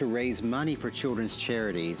yoga to raise money for children's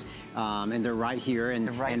charities. And they're right here,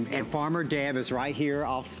 and Farmer Deb is right here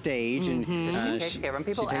off stage. And so she takes care of them.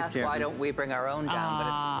 People ask why don't we bring our own down,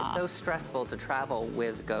 but it's so stressful to travel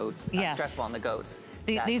with goats. Stressful on the goats.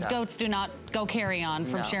 These goats do not go carry-on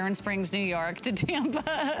from Sharon Springs, New York to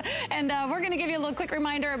Tampa. And we're going to give you a little quick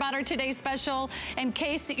reminder about our today's special. In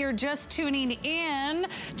case you're just tuning in,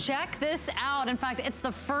 check this out. In fact, it's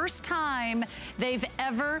the first time they've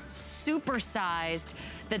ever supersized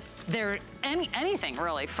anything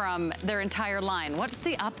really from their entire line. What's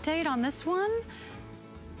the update on this one?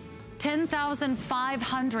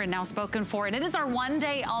 10,500 now spoken for, and it is our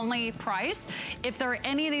one-day only price. If there are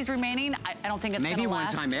any of these remaining, I don't think it's going to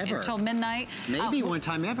last until midnight. Maybe one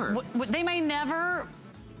time ever. They may never.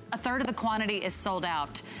 A third of the quantity is sold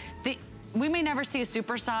out. We may never see a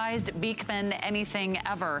supersized Beekman anything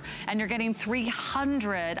ever. And you're getting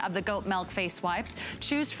 300 of the goat milk face wipes.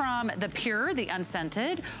 Choose from the pure, the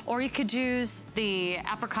unscented, or you could use the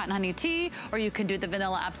apricot and honey tea, or you can do the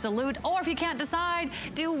vanilla absolute, or if you can't decide,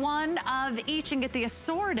 do one of each and get the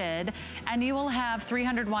assorted, and you will have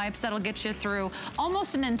 300 wipes that'll get you through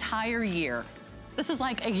almost an entire year. This is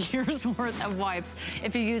like a year's worth of wipes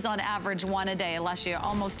if you use on average one a day, unless you're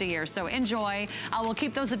almost a year. So enjoy. We'll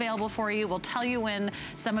keep those available for you. We'll tell you when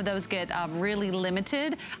some of those get really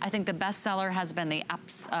limited. I think the best seller has been the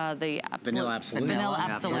Vanilla Absolute. Vanilla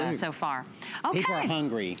Absolute so far. Okay. People are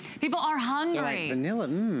hungry. People are hungry. They're like,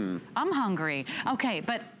 vanilla, I'm hungry. Okay,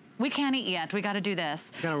 but we can't eat yet. We got to do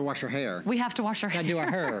this. Got to wash our hair. We have to wash our hair. Got to do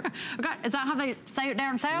our hair. Is that how they say it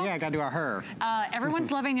down south? Yeah, got to do our hair.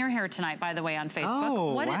 Everyone's loving your hair tonight, by the way, on Facebook.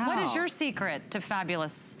 Oh, what is your secret to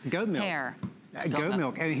fabulous goat milk hair? Goat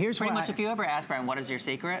milk. And here's pretty much if you ever ask Brian, what is your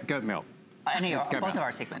secret? Goat milk. Both of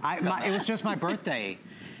our secrets. It was just my birthday.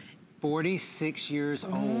 46 years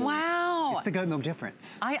old. Wow. It's the goat milk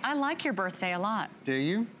difference. I like your birthday a lot. Do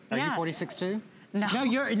you? Are you 46 too? No.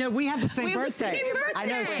 No, we have the same we birthday. Have the same birthday.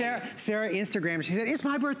 I know Sarah Instagrammed. She said, it's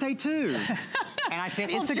my birthday too. And I said,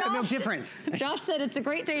 it's the goat milk difference. Josh said it's a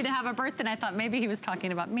great day to have a birthday, and I thought maybe he was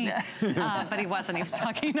talking about me. But he wasn't. He was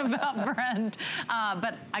talking about Brent.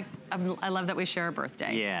 But I love that we share a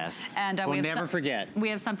birthday. Yes. And we'll never forget. We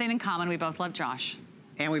have something in common. We both love Josh.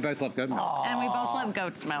 And we both love goat milk. Aww. And we both love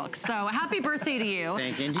goat's milk. So happy birthday to you.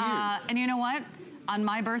 Thank you. And you know what? On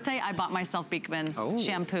my birthday, I bought myself Beekman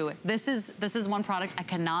shampoo. This is one product I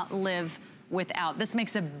cannot live without. This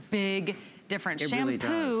makes a big difference.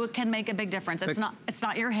 Shampoo can make a big difference. It's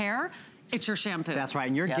not your hair, it's your shampoo. That's right,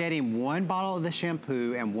 and you're getting one bottle of the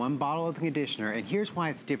shampoo and one bottle of the conditioner, and here's why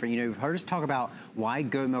it's different. You know, you've heard us talk about why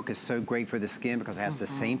goat milk is so great for the skin, because it has the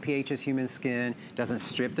same pH as human skin, doesn't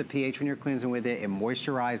strip the pH when you're cleansing with it, it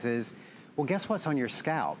moisturizes. Well, guess what's on your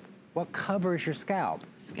scalp? What covers your scalp?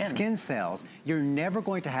 Skin cells. You're never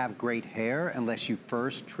going to have great hair unless you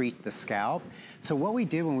first treat the scalp. So what we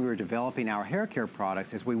did when we were developing our hair care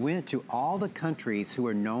products is we went to all the countries who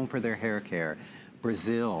are known for their hair care,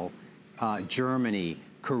 Brazil, Germany,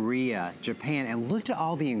 Korea, Japan, and looked at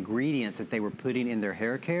all the ingredients that they were putting in their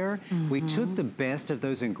hair care. We took the best of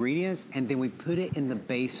those ingredients and then we put it in the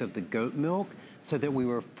base of the goat milk so that we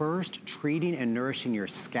were first treating and nourishing your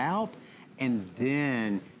scalp and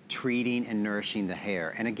then treating and nourishing the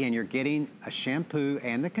hair. And again, you're getting a shampoo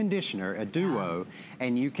and the conditioner, a duo,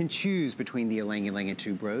 and you can choose between the Ylang Ylang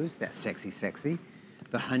Tuberose, that sexy,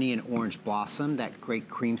 the Honey and Orange Blossom, that great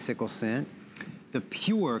creamsicle scent, the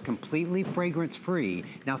pure, completely fragrance-free.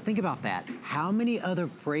 Now think about that. How many other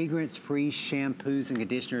fragrance-free shampoos and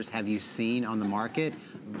conditioners have you seen on the market?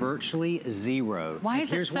 Virtually zero. Why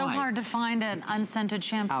is it so hard to find an unscented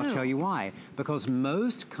shampoo? I'll tell you why. Because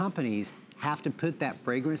most companies have to put that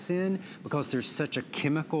fragrance in because there's such a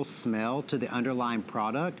chemical smell to the underlying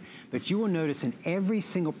product. But you will notice in every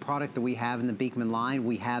single product that we have in the Beekman line,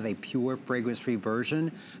 we have a pure fragrance-free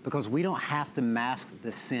version because we don't have to mask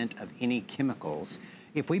the scent of any chemicals.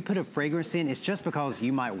 If we put a fragrance in, it's just because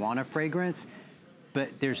you might want a fragrance, but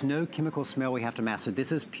there's no chemical smell we have to mask. So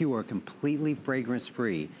this is pure, completely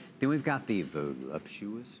fragrance-free. Then we've got the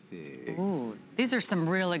Voluptuous Fig. Ooh, these are some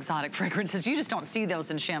real exotic fragrances. You just don't see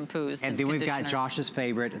those in shampoos and then we've got Josh's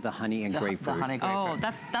favorite, the Honey and Grapefruit. The honey grapefruit.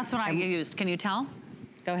 Oh, that's what I used. Can you tell?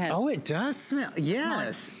 Go ahead. Oh, it does smell.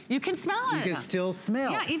 Yes. You can smell it. You can still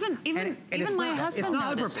smell. Yeah, even my husband. It's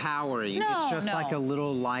not noticed. overpowering. No, it's just like a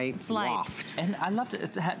little light waft. Light. And I love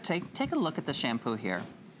to take a look at the shampoo here.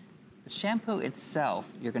 The shampoo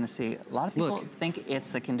itself, you're going to see a lot of people think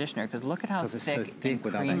it's the conditioner because look at how thick it's so thick and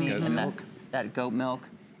without creamy that goat and milk. that goat milk.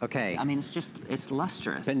 Okay. I mean, it's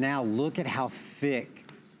lustrous. But now look at how thick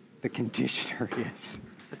the conditioner is.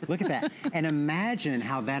 Look at that. And imagine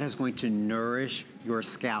how that is going to nourish your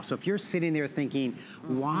scalp. So if you're sitting there thinking,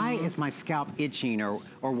 why is my scalp itching, or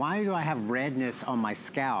why do I have redness on my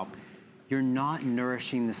scalp? You're not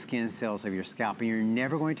nourishing the skin cells of your scalp, and you're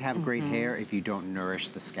never going to have great hair if you don't nourish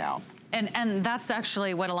the scalp. And that's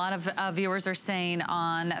actually what a lot of viewers are saying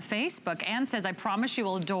on Facebook. Ann says, I promise you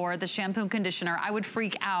will adore the shampoo and conditioner. I would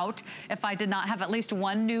freak out if I did not have at least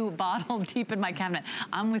one new bottle deep in my cabinet.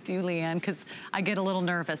 I'm with you, Leanne, because I get a little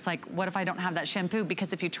nervous. Like, what if I don't have that shampoo?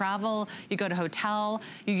 Because if you travel, you go to a hotel,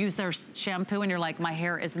 you use their shampoo, and you're like, my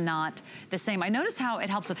hair is not the same. I notice how it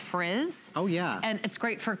helps with frizz. Oh, yeah. And it's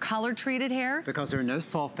great for color-treated hair. Because there are no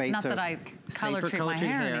sulfates. Not that I color-treat my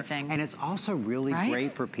hair or anything. And it's also really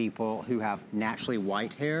great for people who have naturally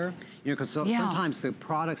white hair. You know, because sometimes the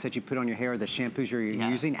products that you put on your hair, the shampoos you're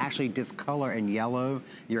using, actually discolor and yellow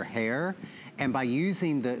your hair. And by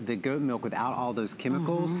using the goat milk without all those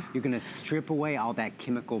chemicals, you're gonna strip away all that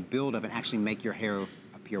chemical buildup and actually make your hair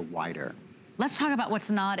appear whiter. Let's talk about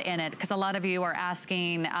what's not in it, because a lot of you are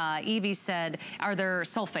asking, Evie said, are there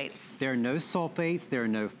sulfates? There are no sulfates, there are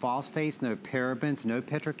no phosphates, no parabens, no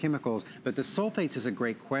petrochemicals, but the sulfates is a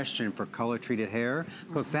great question for color-treated hair,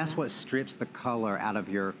 because that's what strips the color out of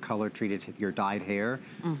your color-treated, your dyed hair,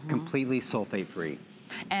 completely sulfate-free.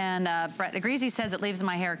 And Brett agrees. He says it leaves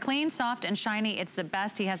my hair clean, soft, and shiny. It's the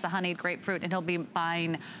best. He has the honeyed grapefruit, and he'll be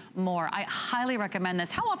buying more. I highly recommend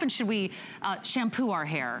this. How often should we shampoo our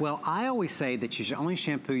hair? Well, I always say that you should only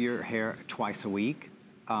shampoo your hair twice a week.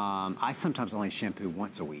 I sometimes only shampoo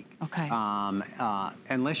once a week. Okay.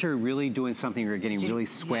 Unless you're really doing something, you're getting really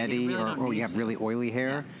sweaty, or you have really oily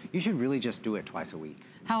hair, you should really just do it twice a week.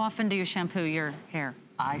 How often do you shampoo your hair?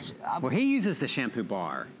 Well, he uses the shampoo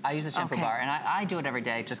bar. I use the shampoo bar, and I do it every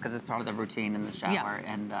day just because it's part of the routine in the shower.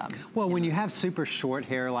 Yeah. And well, when you have super short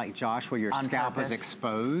hair like Josh, where your scalp is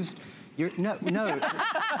exposed, no.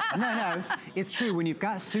 It's true. When you've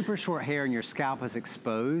got super short hair and your scalp is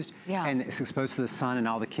exposed, and it's exposed to the sun and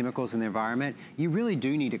all the chemicals in the environment, you really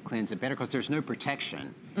do need to cleanse it better because there's no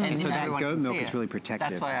protection. And so that goat milk is really protective.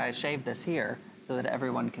 That's why I shave this here, so that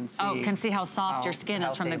everyone can see. Oh, can see how soft your skin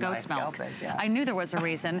is from the goat's milk. I knew there was a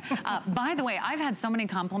reason. By the way, I've had so many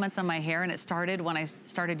compliments on my hair, and it started when I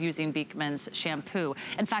started using Beekman's shampoo.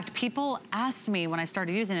 In fact, people asked me when I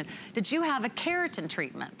started using it, did you have a keratin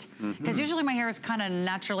treatment? Because usually my hair is kind of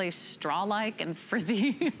naturally straw-like and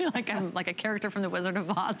frizzy, like I'm like a character from the Wizard of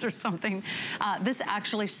Oz or something. This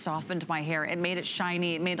actually softened my hair. It made it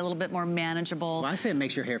shiny. It made it a little bit more manageable. Well, I say it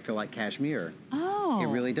makes your hair feel like cashmere. Oh. It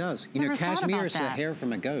really does. You know, cashmere is the hair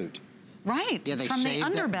from a goat. Right, Yeah, it's from the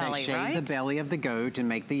underbelly, they shave the belly of the goat and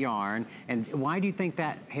make the yarn. And why do you think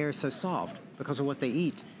that hair is so soft? Because of what they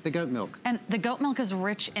eat, the goat milk. And the goat milk is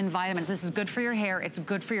rich in vitamins. This is good for your hair. It's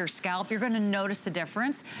good for your scalp. You're going to notice the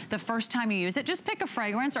difference the first time you use it. Just pick a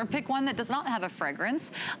fragrance or pick one that does not have a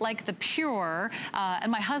fragrance, like the Pure.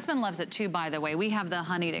 And my husband loves it too, by the way. We have the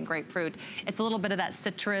honeyed and grapefruit. It's a little bit of that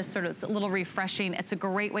citrus, sort of, it's a little refreshing. It's a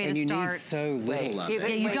great way to start. And you need so little of it.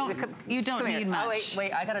 Yeah, you don't need much. Oh,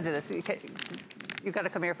 wait, I got to do this. You got to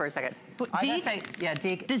come here for a second.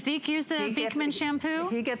 Deke? Does Deke use the Beekman shampoo?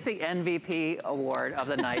 He gets the MVP award of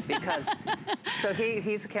the night because, so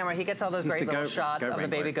he's a camera, he gets all those great little shots of the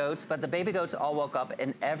baby goats, but the baby goats all woke up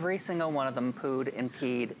and every single one of them pooed and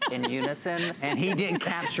peed in unison. And he didn't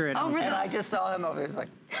capture it. Really? And I just saw him over here, he was like.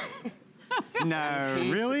 No,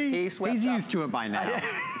 really? He's used to it by now.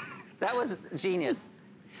 That was genius.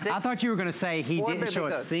 I thought you were going to say he didn't show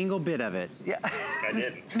a single bit of it. Yeah. I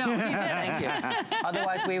did. No, he didn't. Thank you.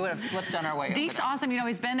 Otherwise, we would have slipped on our way. Deke's awesome. You know,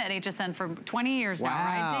 he's been at HSN for 20 years now,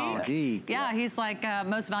 right, Deke? Deke. Yeah, he's like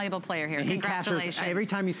most valuable player here. And Congratulations. Captures, every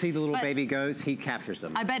time you see the little baby goats, he captures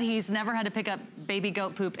them. I bet he's never had to pick up baby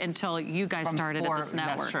goat poop until you guys started at this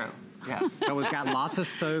network. That's true. Yes. So we've got lots of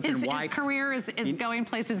soap and wipes. His career is going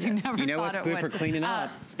places he never thought it would. You know what's good for cleaning up?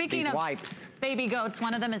 Speaking These of wipes. Baby goats,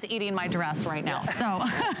 one of them is eating my dress right now. So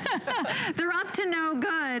they're up to no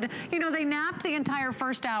good. You know, they napped the entire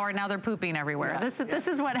first hour. Now they're pooping everywhere. This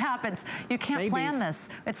is what happens. You can't plan this.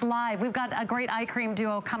 It's live. We've got a great eye cream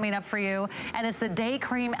duo coming up for you. And it's the day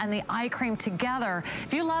cream and the eye cream together.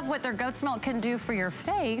 If you love what their goat's milk can do for your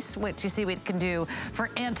face, which you see what it can do for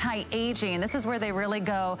anti-aging, this is where they really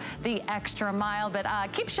go the extra mile. But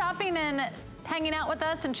keep shopping and hanging out with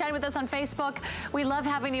us and chatting with us on Facebook. We love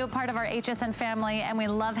having you a part of our HSN family, and we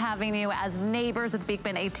love having you as neighbors with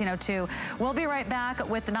Beekman 1802. We'll be right back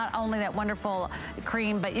with not only that wonderful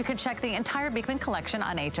cream, but you can check the entire Beekman collection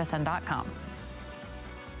on hsn.com.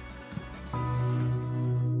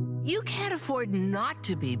 You can't afford not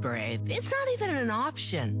to be brave. It's not even an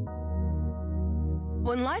option.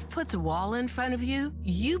 When life puts a wall in front of you,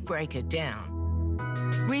 you break it down.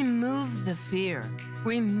 Remove the fear.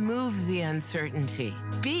 Remove the uncertainty.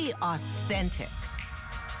 Be authentic.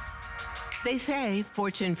 They say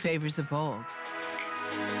fortune favors the bold.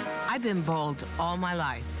 I've been bold all my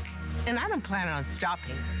life, and I don't plan on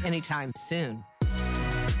stopping anytime soon.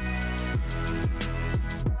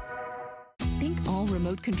 Think all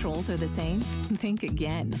remote controls are the same? Think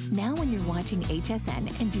again. Now when you're watching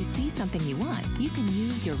HSN and you see something you want, you can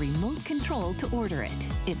use your remote control to order it.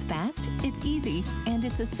 It's fast, it's easy, and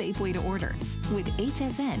it's a safe way to order. With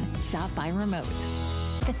HSN, shop by remote.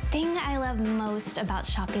 The thing I love most about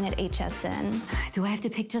shopping at HSN. Do I have to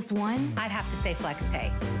pick just one? I'd have to say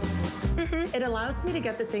FlexPay. It allows me to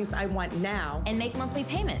get the things I want now and make monthly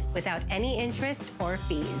payments without any interest or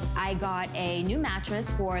fees. I got a new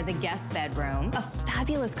mattress for the guest bedroom, a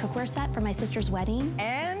fabulous cookware set for my sister's wedding,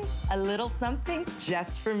 and a little something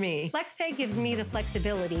just for me. FlexPay gives me the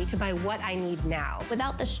flexibility to buy what I need now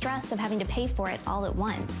without the stress of having to pay for it all at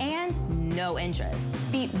once. And no interest.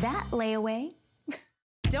 Beat that layaway.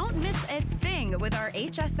 Don't miss a thing with our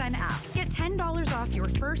HSN app. Get $10 off your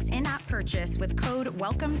first in-app purchase with code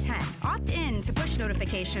WELCOME10. Opt in to push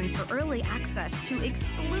notifications for early access to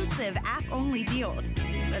exclusive app-only deals.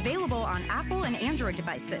 Available on Apple and Android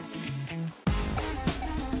devices.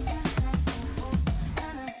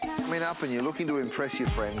 Coming up and you're looking to impress your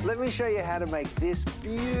friends, let me show you how to make this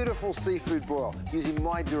beautiful seafood broil using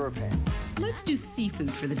my DuraPan. Let's do seafood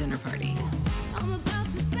for the dinner party. I'm about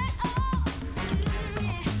to set off.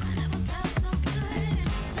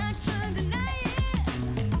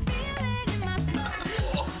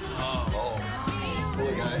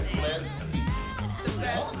 Guys, let's eat. It's the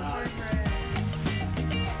best corporate.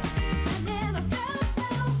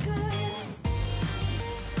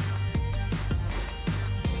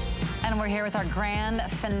 And we're here with our grand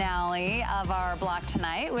finale of our block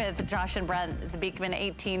tonight with Josh and Brent, the Beekman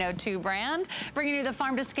 1802 brand, bringing you the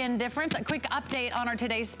farm to skin difference. A quick update on our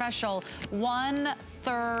today's special.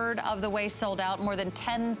 1/3 of the way sold out. More than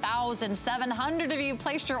 10,700 of you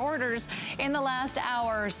placed your orders in the last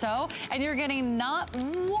hour or so. And you're getting not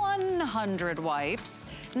 100 wipes,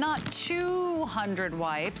 not 200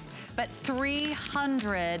 wipes, but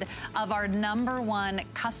 300 of our #1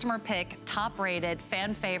 customer pick, top rated,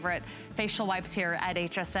 fan favorite facial wipes here at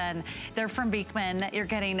HSN. They're from Beekman. You're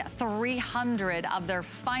getting 300 of their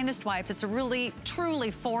finest wipes. It's a really,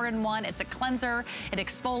 truly 4-in-1. It's a cleanser, it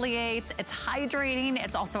exfoliates, it's hydrating,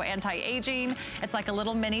 it's also anti-aging. It's like a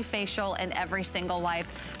little mini facial in every single wipe.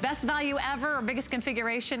 Best value ever, or biggest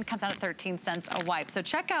configuration, comes out at 13 cents a wipe. So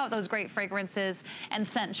check out those great fragrances and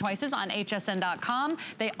scent choices on hsn.com.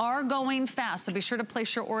 They are going fast, so be sure to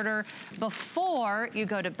place your order before you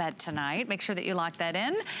go to bed tonight. Make sure that you lock that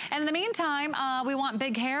in. And in the meantime, we want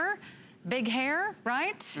big hair. Big hair,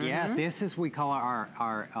 right? Yes, this is, we call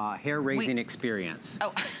our hair raising experience.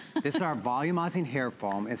 Oh. This is our volumizing hair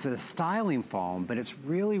foam. It's a styling foam, but it's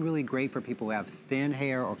really, really great for people who have thin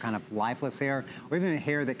hair or kind of lifeless hair, or even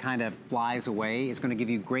hair that kind of flies away. It's gonna give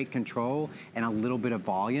you great control and a little bit of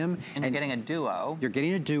volume. And you're getting a duo. You're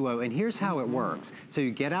getting a duo, and here's how it works. So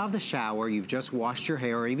you get out of the shower, you've just washed your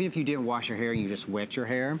hair, or even if you didn't wash your hair and you just wet your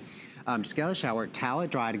hair, just get out of the shower, towel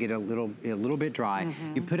it dry to get a little bit dry.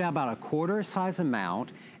 You put out about a quarter size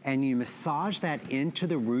amount, and you massage that into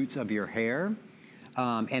the roots of your hair,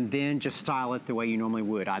 and then just style it the way you normally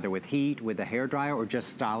would, either with heat, with a hair dryer, or just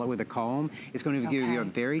style it with a comb. It's going to give you a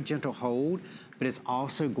very gentle hold, but it's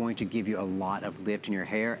also going to give you a lot of lift in your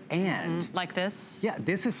hair. And like this? Yeah,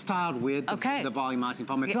 this is styled with the volumizing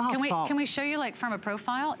foam. And feel how soft. Can we show you like from a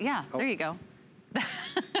profile? Yeah, there you go.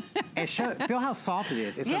 And feel how soft it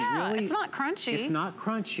is. It's it's not crunchy. It's not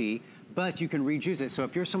crunchy, but you can reuse it. So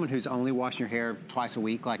if you're someone who's only washing your hair twice a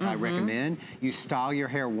week, like I recommend, you style your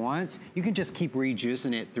hair once, you can just keep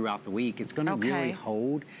reusing it throughout the week. It's gonna really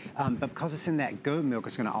hold, but because it's in that goat milk,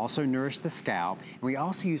 it's gonna also nourish the scalp. And we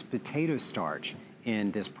also use potato starch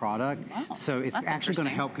in this product. Wow, so it's actually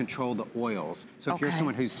gonna help control the oils. So if you're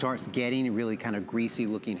someone who starts getting really kind of greasy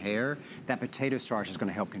looking hair, that potato starch is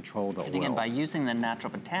gonna help control the oil. And again, by using the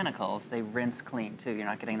natural botanicals, they rinse clean too. You're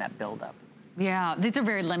not getting that buildup. Yeah, these are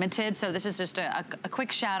very limited, so this is just a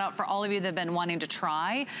quick shout out for all of you that have been wanting to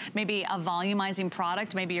try maybe a volumizing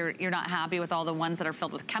product. Maybe you're not happy with all the ones that are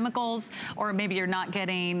filled with chemicals, or maybe you're not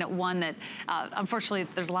getting one that, unfortunately,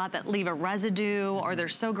 there's a lot that leave a residue, or they're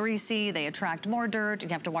so greasy, they attract more dirt, you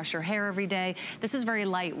have to wash your hair every day. This is very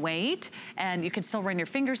lightweight, and you can still run your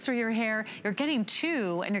fingers through your hair. You're getting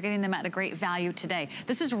two, and you're getting them at a great value today.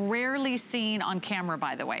 This is rarely seen on camera,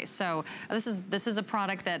 by the way, so this is a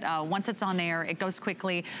product that once it's on air, it goes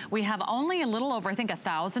quickly. We have only a little over, I think,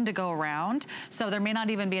 1,000 to go around, so there may not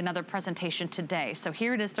even be another presentation today. So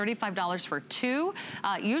here it is, $35 for two.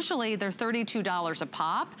 Usually they're $32 a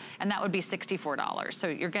pop, and that would be $64. So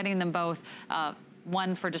you're getting them both,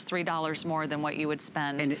 one for just $3 more than what you would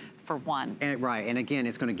spend for one. Right, and again,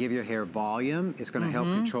 it's gonna give your hair volume, it's gonna help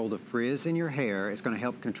control the frizz in your hair, it's gonna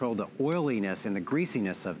help control the oiliness and the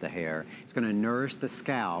greasiness of the hair, it's gonna nourish the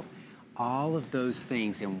scalp. All of those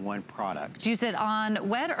things in one product. Do you use it on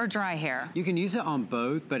wet or dry hair? You can use it on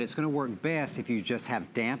both, but it's gonna work best if you just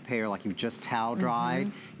have damp hair, like you just towel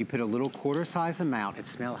dried. You put a little quarter-size amount, and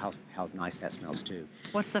smell how nice that smells too.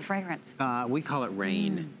 What's the fragrance? We call it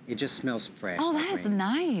rain. It just smells fresh. Oh, like that is rain.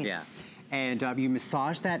 nice. Yeah. And you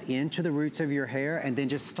massage that into the roots of your hair and then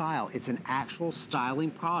just style. It's an actual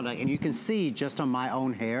styling product, and you can see just on my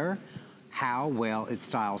own hair, how well it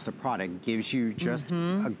styles the product. Gives you just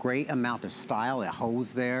a great amount of style. It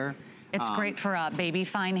holds there. It's great for baby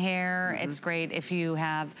fine hair. It's great if you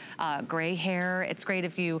have gray hair. It's great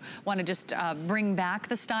if you want to just bring back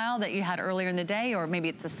the style that you had earlier in the day, or maybe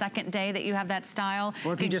it's the second day that you have that style.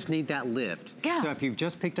 Or if you just need that lift. Yeah. So if you've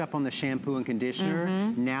just picked up on the shampoo and conditioner,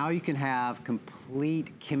 now you can have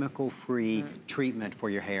complete chemical-free treatment for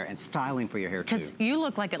your hair and styling for your hair too. Because you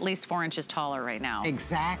look like at least 4 inches taller right now.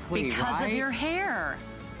 Exactly, because of your hair.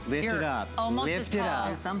 Lift it up. Almost Lift as it tall. up.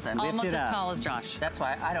 Do something. Almost Lift it as up. tall as Josh. That's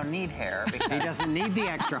why I don't need hair. Because he doesn't need the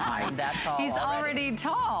extra height. I'm that tall. He's already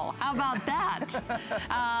tall. How about that?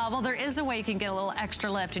 Well, there is a way you can get a little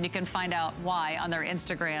extra lift, and you can find out why on their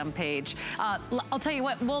Instagram page. I'll tell you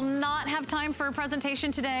what, we'll not have time for a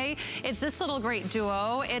presentation today. It's this little great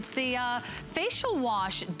duo. It's the facial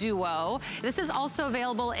wash duo. This is also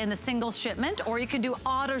available in the single shipment, or you can do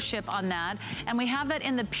auto ship on that. And we have that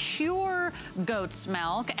in the pure goat's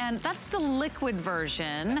milk, and that's the liquid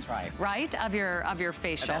version. That's right. Right, of your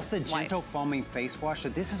facial That's the gentle wipes. foaming face wash. So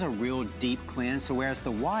this is a real deep cleanse. So whereas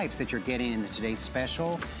the wipes that you're getting in today's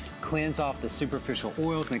special cleanse off the superficial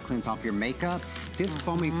oils and cleanse off your makeup, this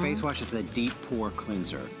foaming face wash is a deep pore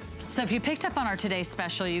cleanser. So if you picked up on our today's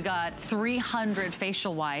special, you got 300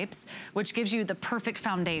 facial wipes, which gives you the perfect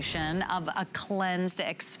foundation of a cleansed,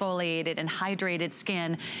 exfoliated, and hydrated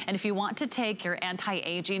skin. And if you want to take your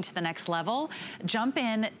anti-aging to the next level, jump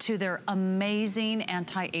in to their amazing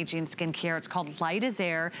anti-aging skincare. It's called Light as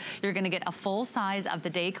Air. You're gonna get a full size of the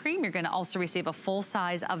day cream. You're gonna also receive a full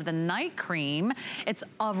size of the night cream. It's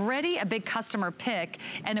already a big customer pick,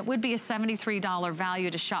 and it would be a $73 value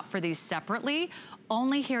to shop for these separately.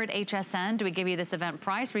 Only here at HSN do we give you this event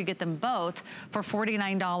price where you get them both for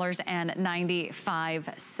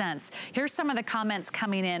 $49.95. Here's some of the comments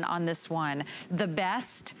coming in on this one. The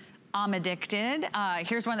best, I'm addicted.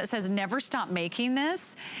 Here's one that says, never stop making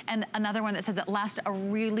this. And another one that says it lasts a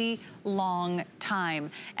really long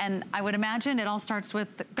time. And I would imagine it all starts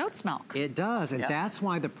with goat's milk. It does, and that's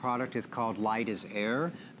why the product is called Light as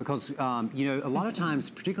Air, because you know, a lot of times,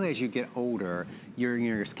 particularly as you get older,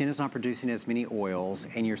 your skin is not producing as many oils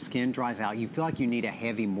and your skin dries out. You feel like you need a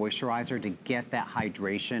heavy moisturizer to get that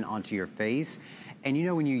hydration onto your face. And you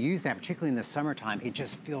know, when you use that, particularly in the summertime, it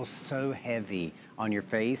just feels so heavy on your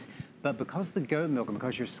face. But because of the goat milk and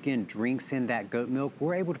because your skin drinks in that goat milk,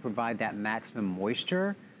 we're able to provide that maximum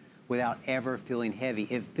moisture without ever feeling heavy.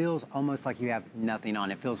 It feels almost like you have nothing on.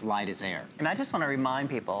 It feels light as air. And I just want to remind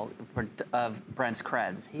people of Brent's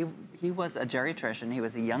creds. He was a geriatrician. He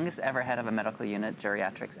was the youngest ever head of a medical unit,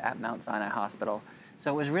 geriatrics, at Mount Sinai Hospital.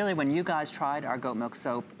 So it was really when you guys tried our goat milk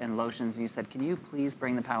soap and lotions, and you said, can you please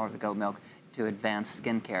bring the power of the goat milk to advanced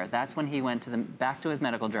skincare? That's when he went back to his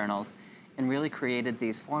medical journals and really created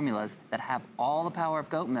these formulas that have all the power of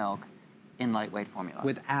goat milk in lightweight formula.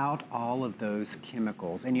 Without all of those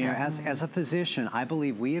chemicals. And you know, as a physician, I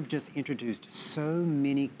believe we have just introduced so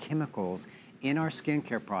many chemicals in our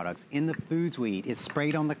skincare products, in the foods we eat. It's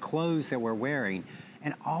sprayed on the clothes that we're wearing.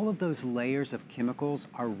 And all of those layers of chemicals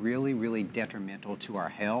are really, really detrimental to our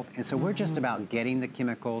health. And so we're just about getting the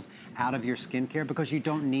chemicals out of your skincare because you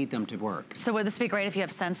don't need them to work. So would this be great if you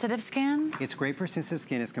have sensitive skin? It's great for sensitive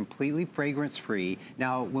skin. It's completely fragrance-free.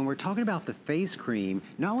 Now, when we're talking about the face cream,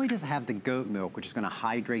 not only does it have the goat milk, which is gonna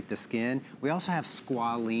hydrate the skin, we also have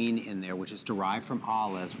squalene in there, which is derived from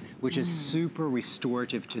olives, which is super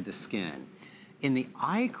restorative to the skin. In the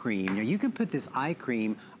eye cream, now you can put this eye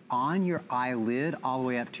cream on your eyelid, all the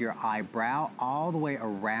way up to your eyebrow, all the way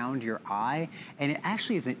around your eye, and it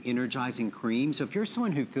actually is an energizing cream. So if you're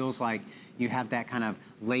someone who feels like you have that kind of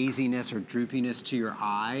laziness or droopiness to your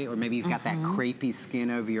eye, or maybe you've got that crepey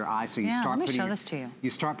skin over your eye, so you start let me putting show this to you. You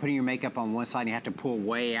start putting your makeup on one side and you have to pull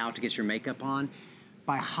way out to get your makeup on.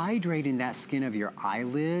 By hydrating that skin of your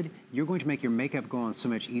eyelid, you're going to make your makeup go on so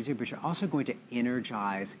much easier, but you're also going to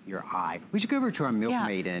energize your eye. We should go over to our Milk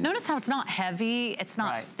Maiden. Notice how it's not heavy, it's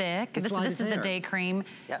not thick. This is the day cream,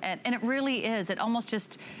 and it really is. It almost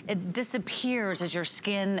just, it disappears as your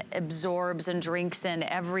skin absorbs and drinks in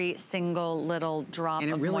every single little drop of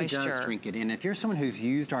moisture. And it really does drink it in. If you're someone who's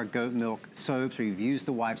used our goat milk soaps or you've used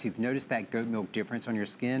the wipes, you've noticed that goat milk difference on your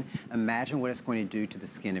skin, imagine what it's going to do to the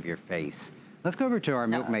skin of your face. Let's go over to our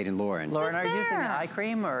Milk Maiden, Lauren. Lauren, are you using the eye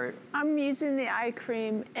cream or? I'm using the eye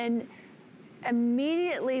cream, and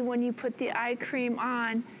immediately when you put the eye cream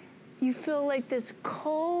on, you feel like this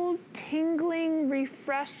cold, tingling,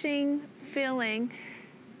 refreshing feeling,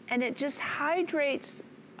 and it just hydrates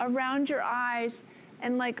around your eyes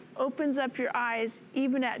and like opens up your eyes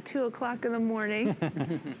even at 2 o'clock in the morning.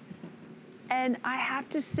 And I have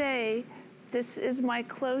to say, this is my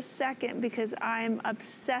close second because I'm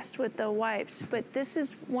obsessed with the wipes, but this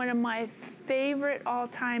is one of my favorite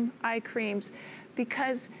all-time eye creams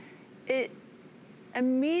because it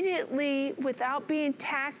immediately, without being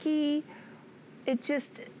tacky, it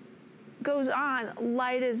just goes on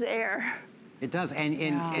light as air. It does, and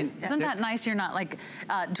isn't that nice? You're not like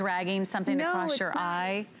dragging something across your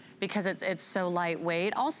eye. Because it's so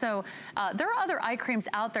lightweight. Also, there are other eye creams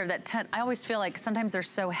out there that I always feel like sometimes they're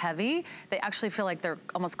so heavy, they actually feel like they're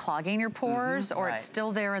almost clogging your pores, or it's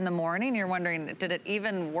still there in the morning. You're wondering, did it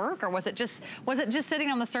even work, or was it just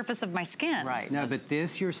sitting on the surface of my skin? No, but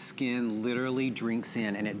this, your skin literally drinks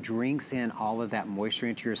in, and it drinks in all of that moisture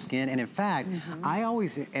into your skin. And in fact, I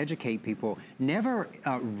always educate people, never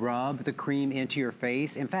rub the cream into your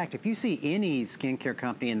face. In fact, if you see any skincare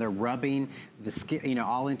company and they're rubbing the skin,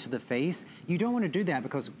 all into the face, you don't want to do that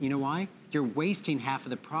because, you know why? You're wasting half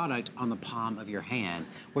of the product on the palm of your hand.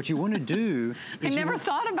 What you want to do is I never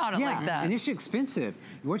thought about it like that. And it's expensive.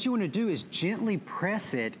 What you want to do is gently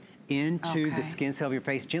press it into the skin cell of your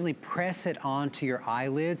face, gently press it onto your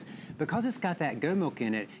eyelids. Because it's got that goat milk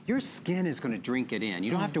in it, your skin is going to drink it in. You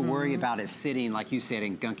don't have to worry about it sitting, like you said,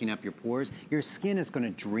 and gunking up your pores. Your skin is going to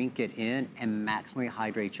drink it in and maximally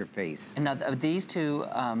hydrate your face. And now these two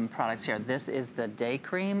products here, this is the day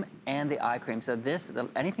cream and the eye cream. So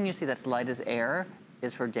anything you see that's light as air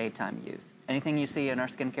is for daytime use. Anything you see in our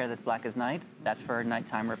skincare that's black as night, that's for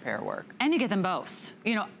nighttime repair work. And you get them both.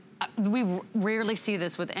 We rarely see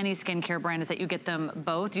this with any skincare brand, is that you get them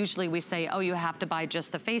both. Usually we say, oh, you have to buy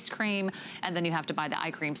just the face cream and then you have to buy the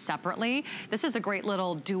eye cream separately. This is a great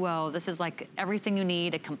little duo. This is like everything you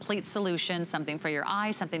need, a complete solution, something for your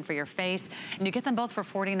eye, something for your face. And you get them both for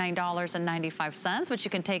 $49.95, which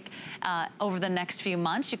you can take over the next few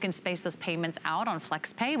months. You can space those payments out on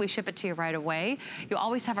FlexPay. We ship it to you right away. You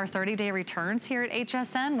always have our 30-day returns here at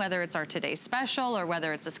HSN, whether it's our Today Special or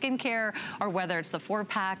whether it's a skincare or whether it's the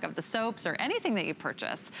 4-pack of the soaps or anything that you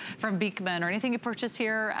purchase from Beekman or anything you purchase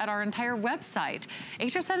here at our entire website.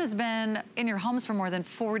 HSN has been in your homes for more than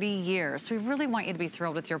 40 years. We really want you to be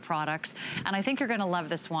thrilled with your products, and I think you're gonna love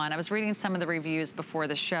this one. I was reading some of the reviews before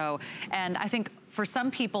the show, and I think for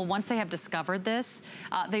some people, once they have discovered this,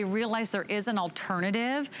 they realize there is an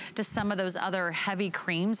alternative to some of those other heavy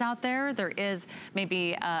creams out there. There is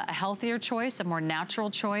maybe a healthier choice, a more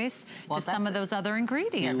natural choice to some of those other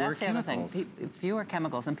ingredients. Yeah, that's the other thing. Fewer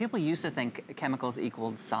chemicals, and people used to think chemicals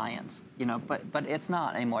equaled science, but it's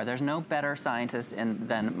not anymore. There's no better scientist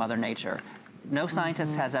than Mother Nature. No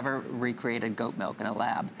scientist has ever recreated goat milk in a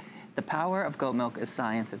lab. The power of goat milk is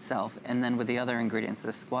science itself, and then with the other ingredients, the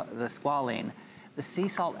squalene, the sea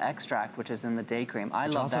salt extract, which is in the day cream. I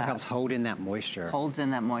love that. Which also helps hold in that moisture. Holds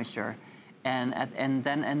in that moisture. And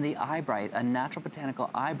then the eye bright, a natural botanical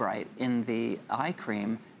eye bright in the eye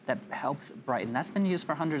cream that helps brighten. That's been used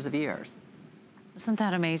for hundreds of years. Isn't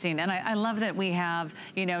that amazing? And I love that we have,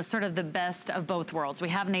 you know, sort of the best of both worlds. We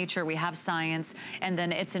have nature, we have science, and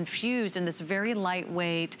then it's infused in this very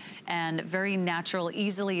lightweight and very natural,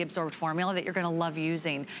 easily absorbed formula that you're gonna love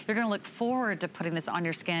using. You're gonna look forward to putting this on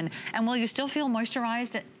your skin. And will you still feel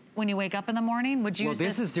moisturized when you wake up in the morning? Would you use this? Well,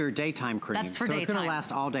 this is your daytime cream. That's for so daytime. It's gonna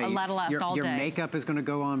last all day. That'll last all day. Your makeup is gonna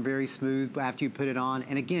go on very smooth after you put it on.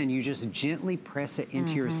 And again, you just gently press it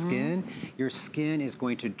into your skin. Your skin is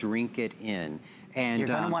going to drink it in. And you're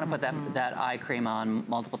going to want to put that eye cream on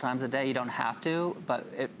multiple times a day. You don't have to, but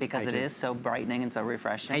because it is so brightening and so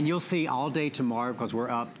refreshing. And you'll see all day tomorrow, because we're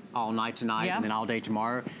up all night tonight and then all day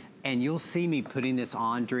tomorrow. And you'll see me putting this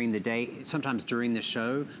on during the day, sometimes during the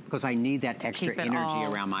show, because I need that extra energy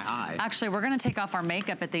around my eye. Actually, we're gonna take off our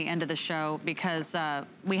makeup at the end of the show because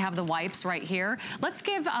we have the wipes right here. Let's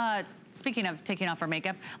give, speaking of taking off our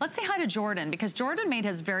makeup, let's say hi to Jordan, because Jordan made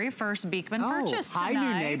his very first Beekman purchase tonight.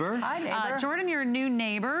 Hi, new neighbor. Hi, neighbor. Jordan, your new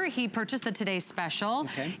neighbor. He purchased the Today's Special.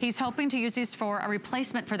 Okay. He's hoping to use these for a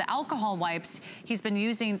replacement for the alcohol wipes he's been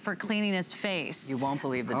using for cleaning his face. You won't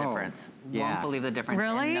believe the difference. You won't believe the difference.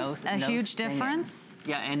 Really? No Huge stinging. difference?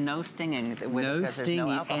 Yeah, and no stinging. No stinging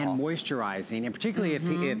and moisturizing. And particularly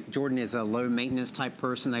if Jordan is a low maintenance type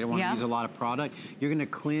person, they don't want to use a lot of product, you're gonna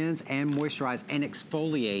cleanse and moisturize and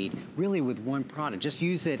exfoliate really with one product. Just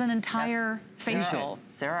use it. It's an entire facial.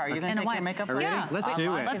 Sarah, are you gonna take your makeup off? Yeah. Let's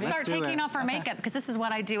do it. Let's start taking off our makeup, because this is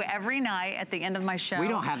what I do every night at the end of my show. We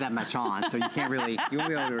don't have that much on, so you can't really, you won't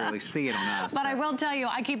be able to really see it on us. But I will tell you,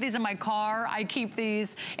 I keep these in my car. I keep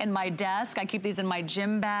these in my desk. I keep these in my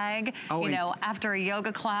gym bag. Oh, you know, after a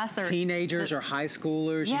yoga class, they're teenagers or high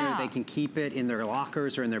schoolers, you know, they can keep it in their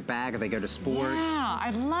lockers or in their bag if they go to sports. Yeah,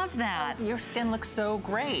 I love that. Your skin looks so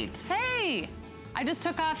great. Hey, I just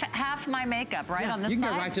took off half my makeup on this side. You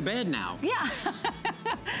can go right to bed now. Yeah.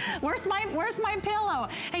 Where's my pillow?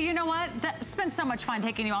 Hey, you know what? It's been so much fun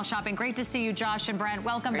taking you all shopping. Great to see you, Josh and Brent.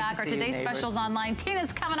 Welcome back. Our Today's Specials online.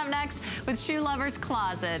 Tina's coming up next with Shoe Lovers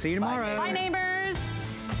Closet. See you tomorrow. Bye, neighbors.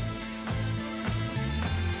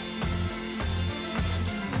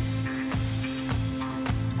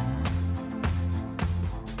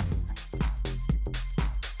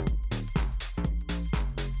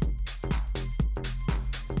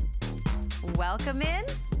 Welcome in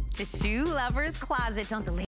to Shoe Lovers Closet. Don't the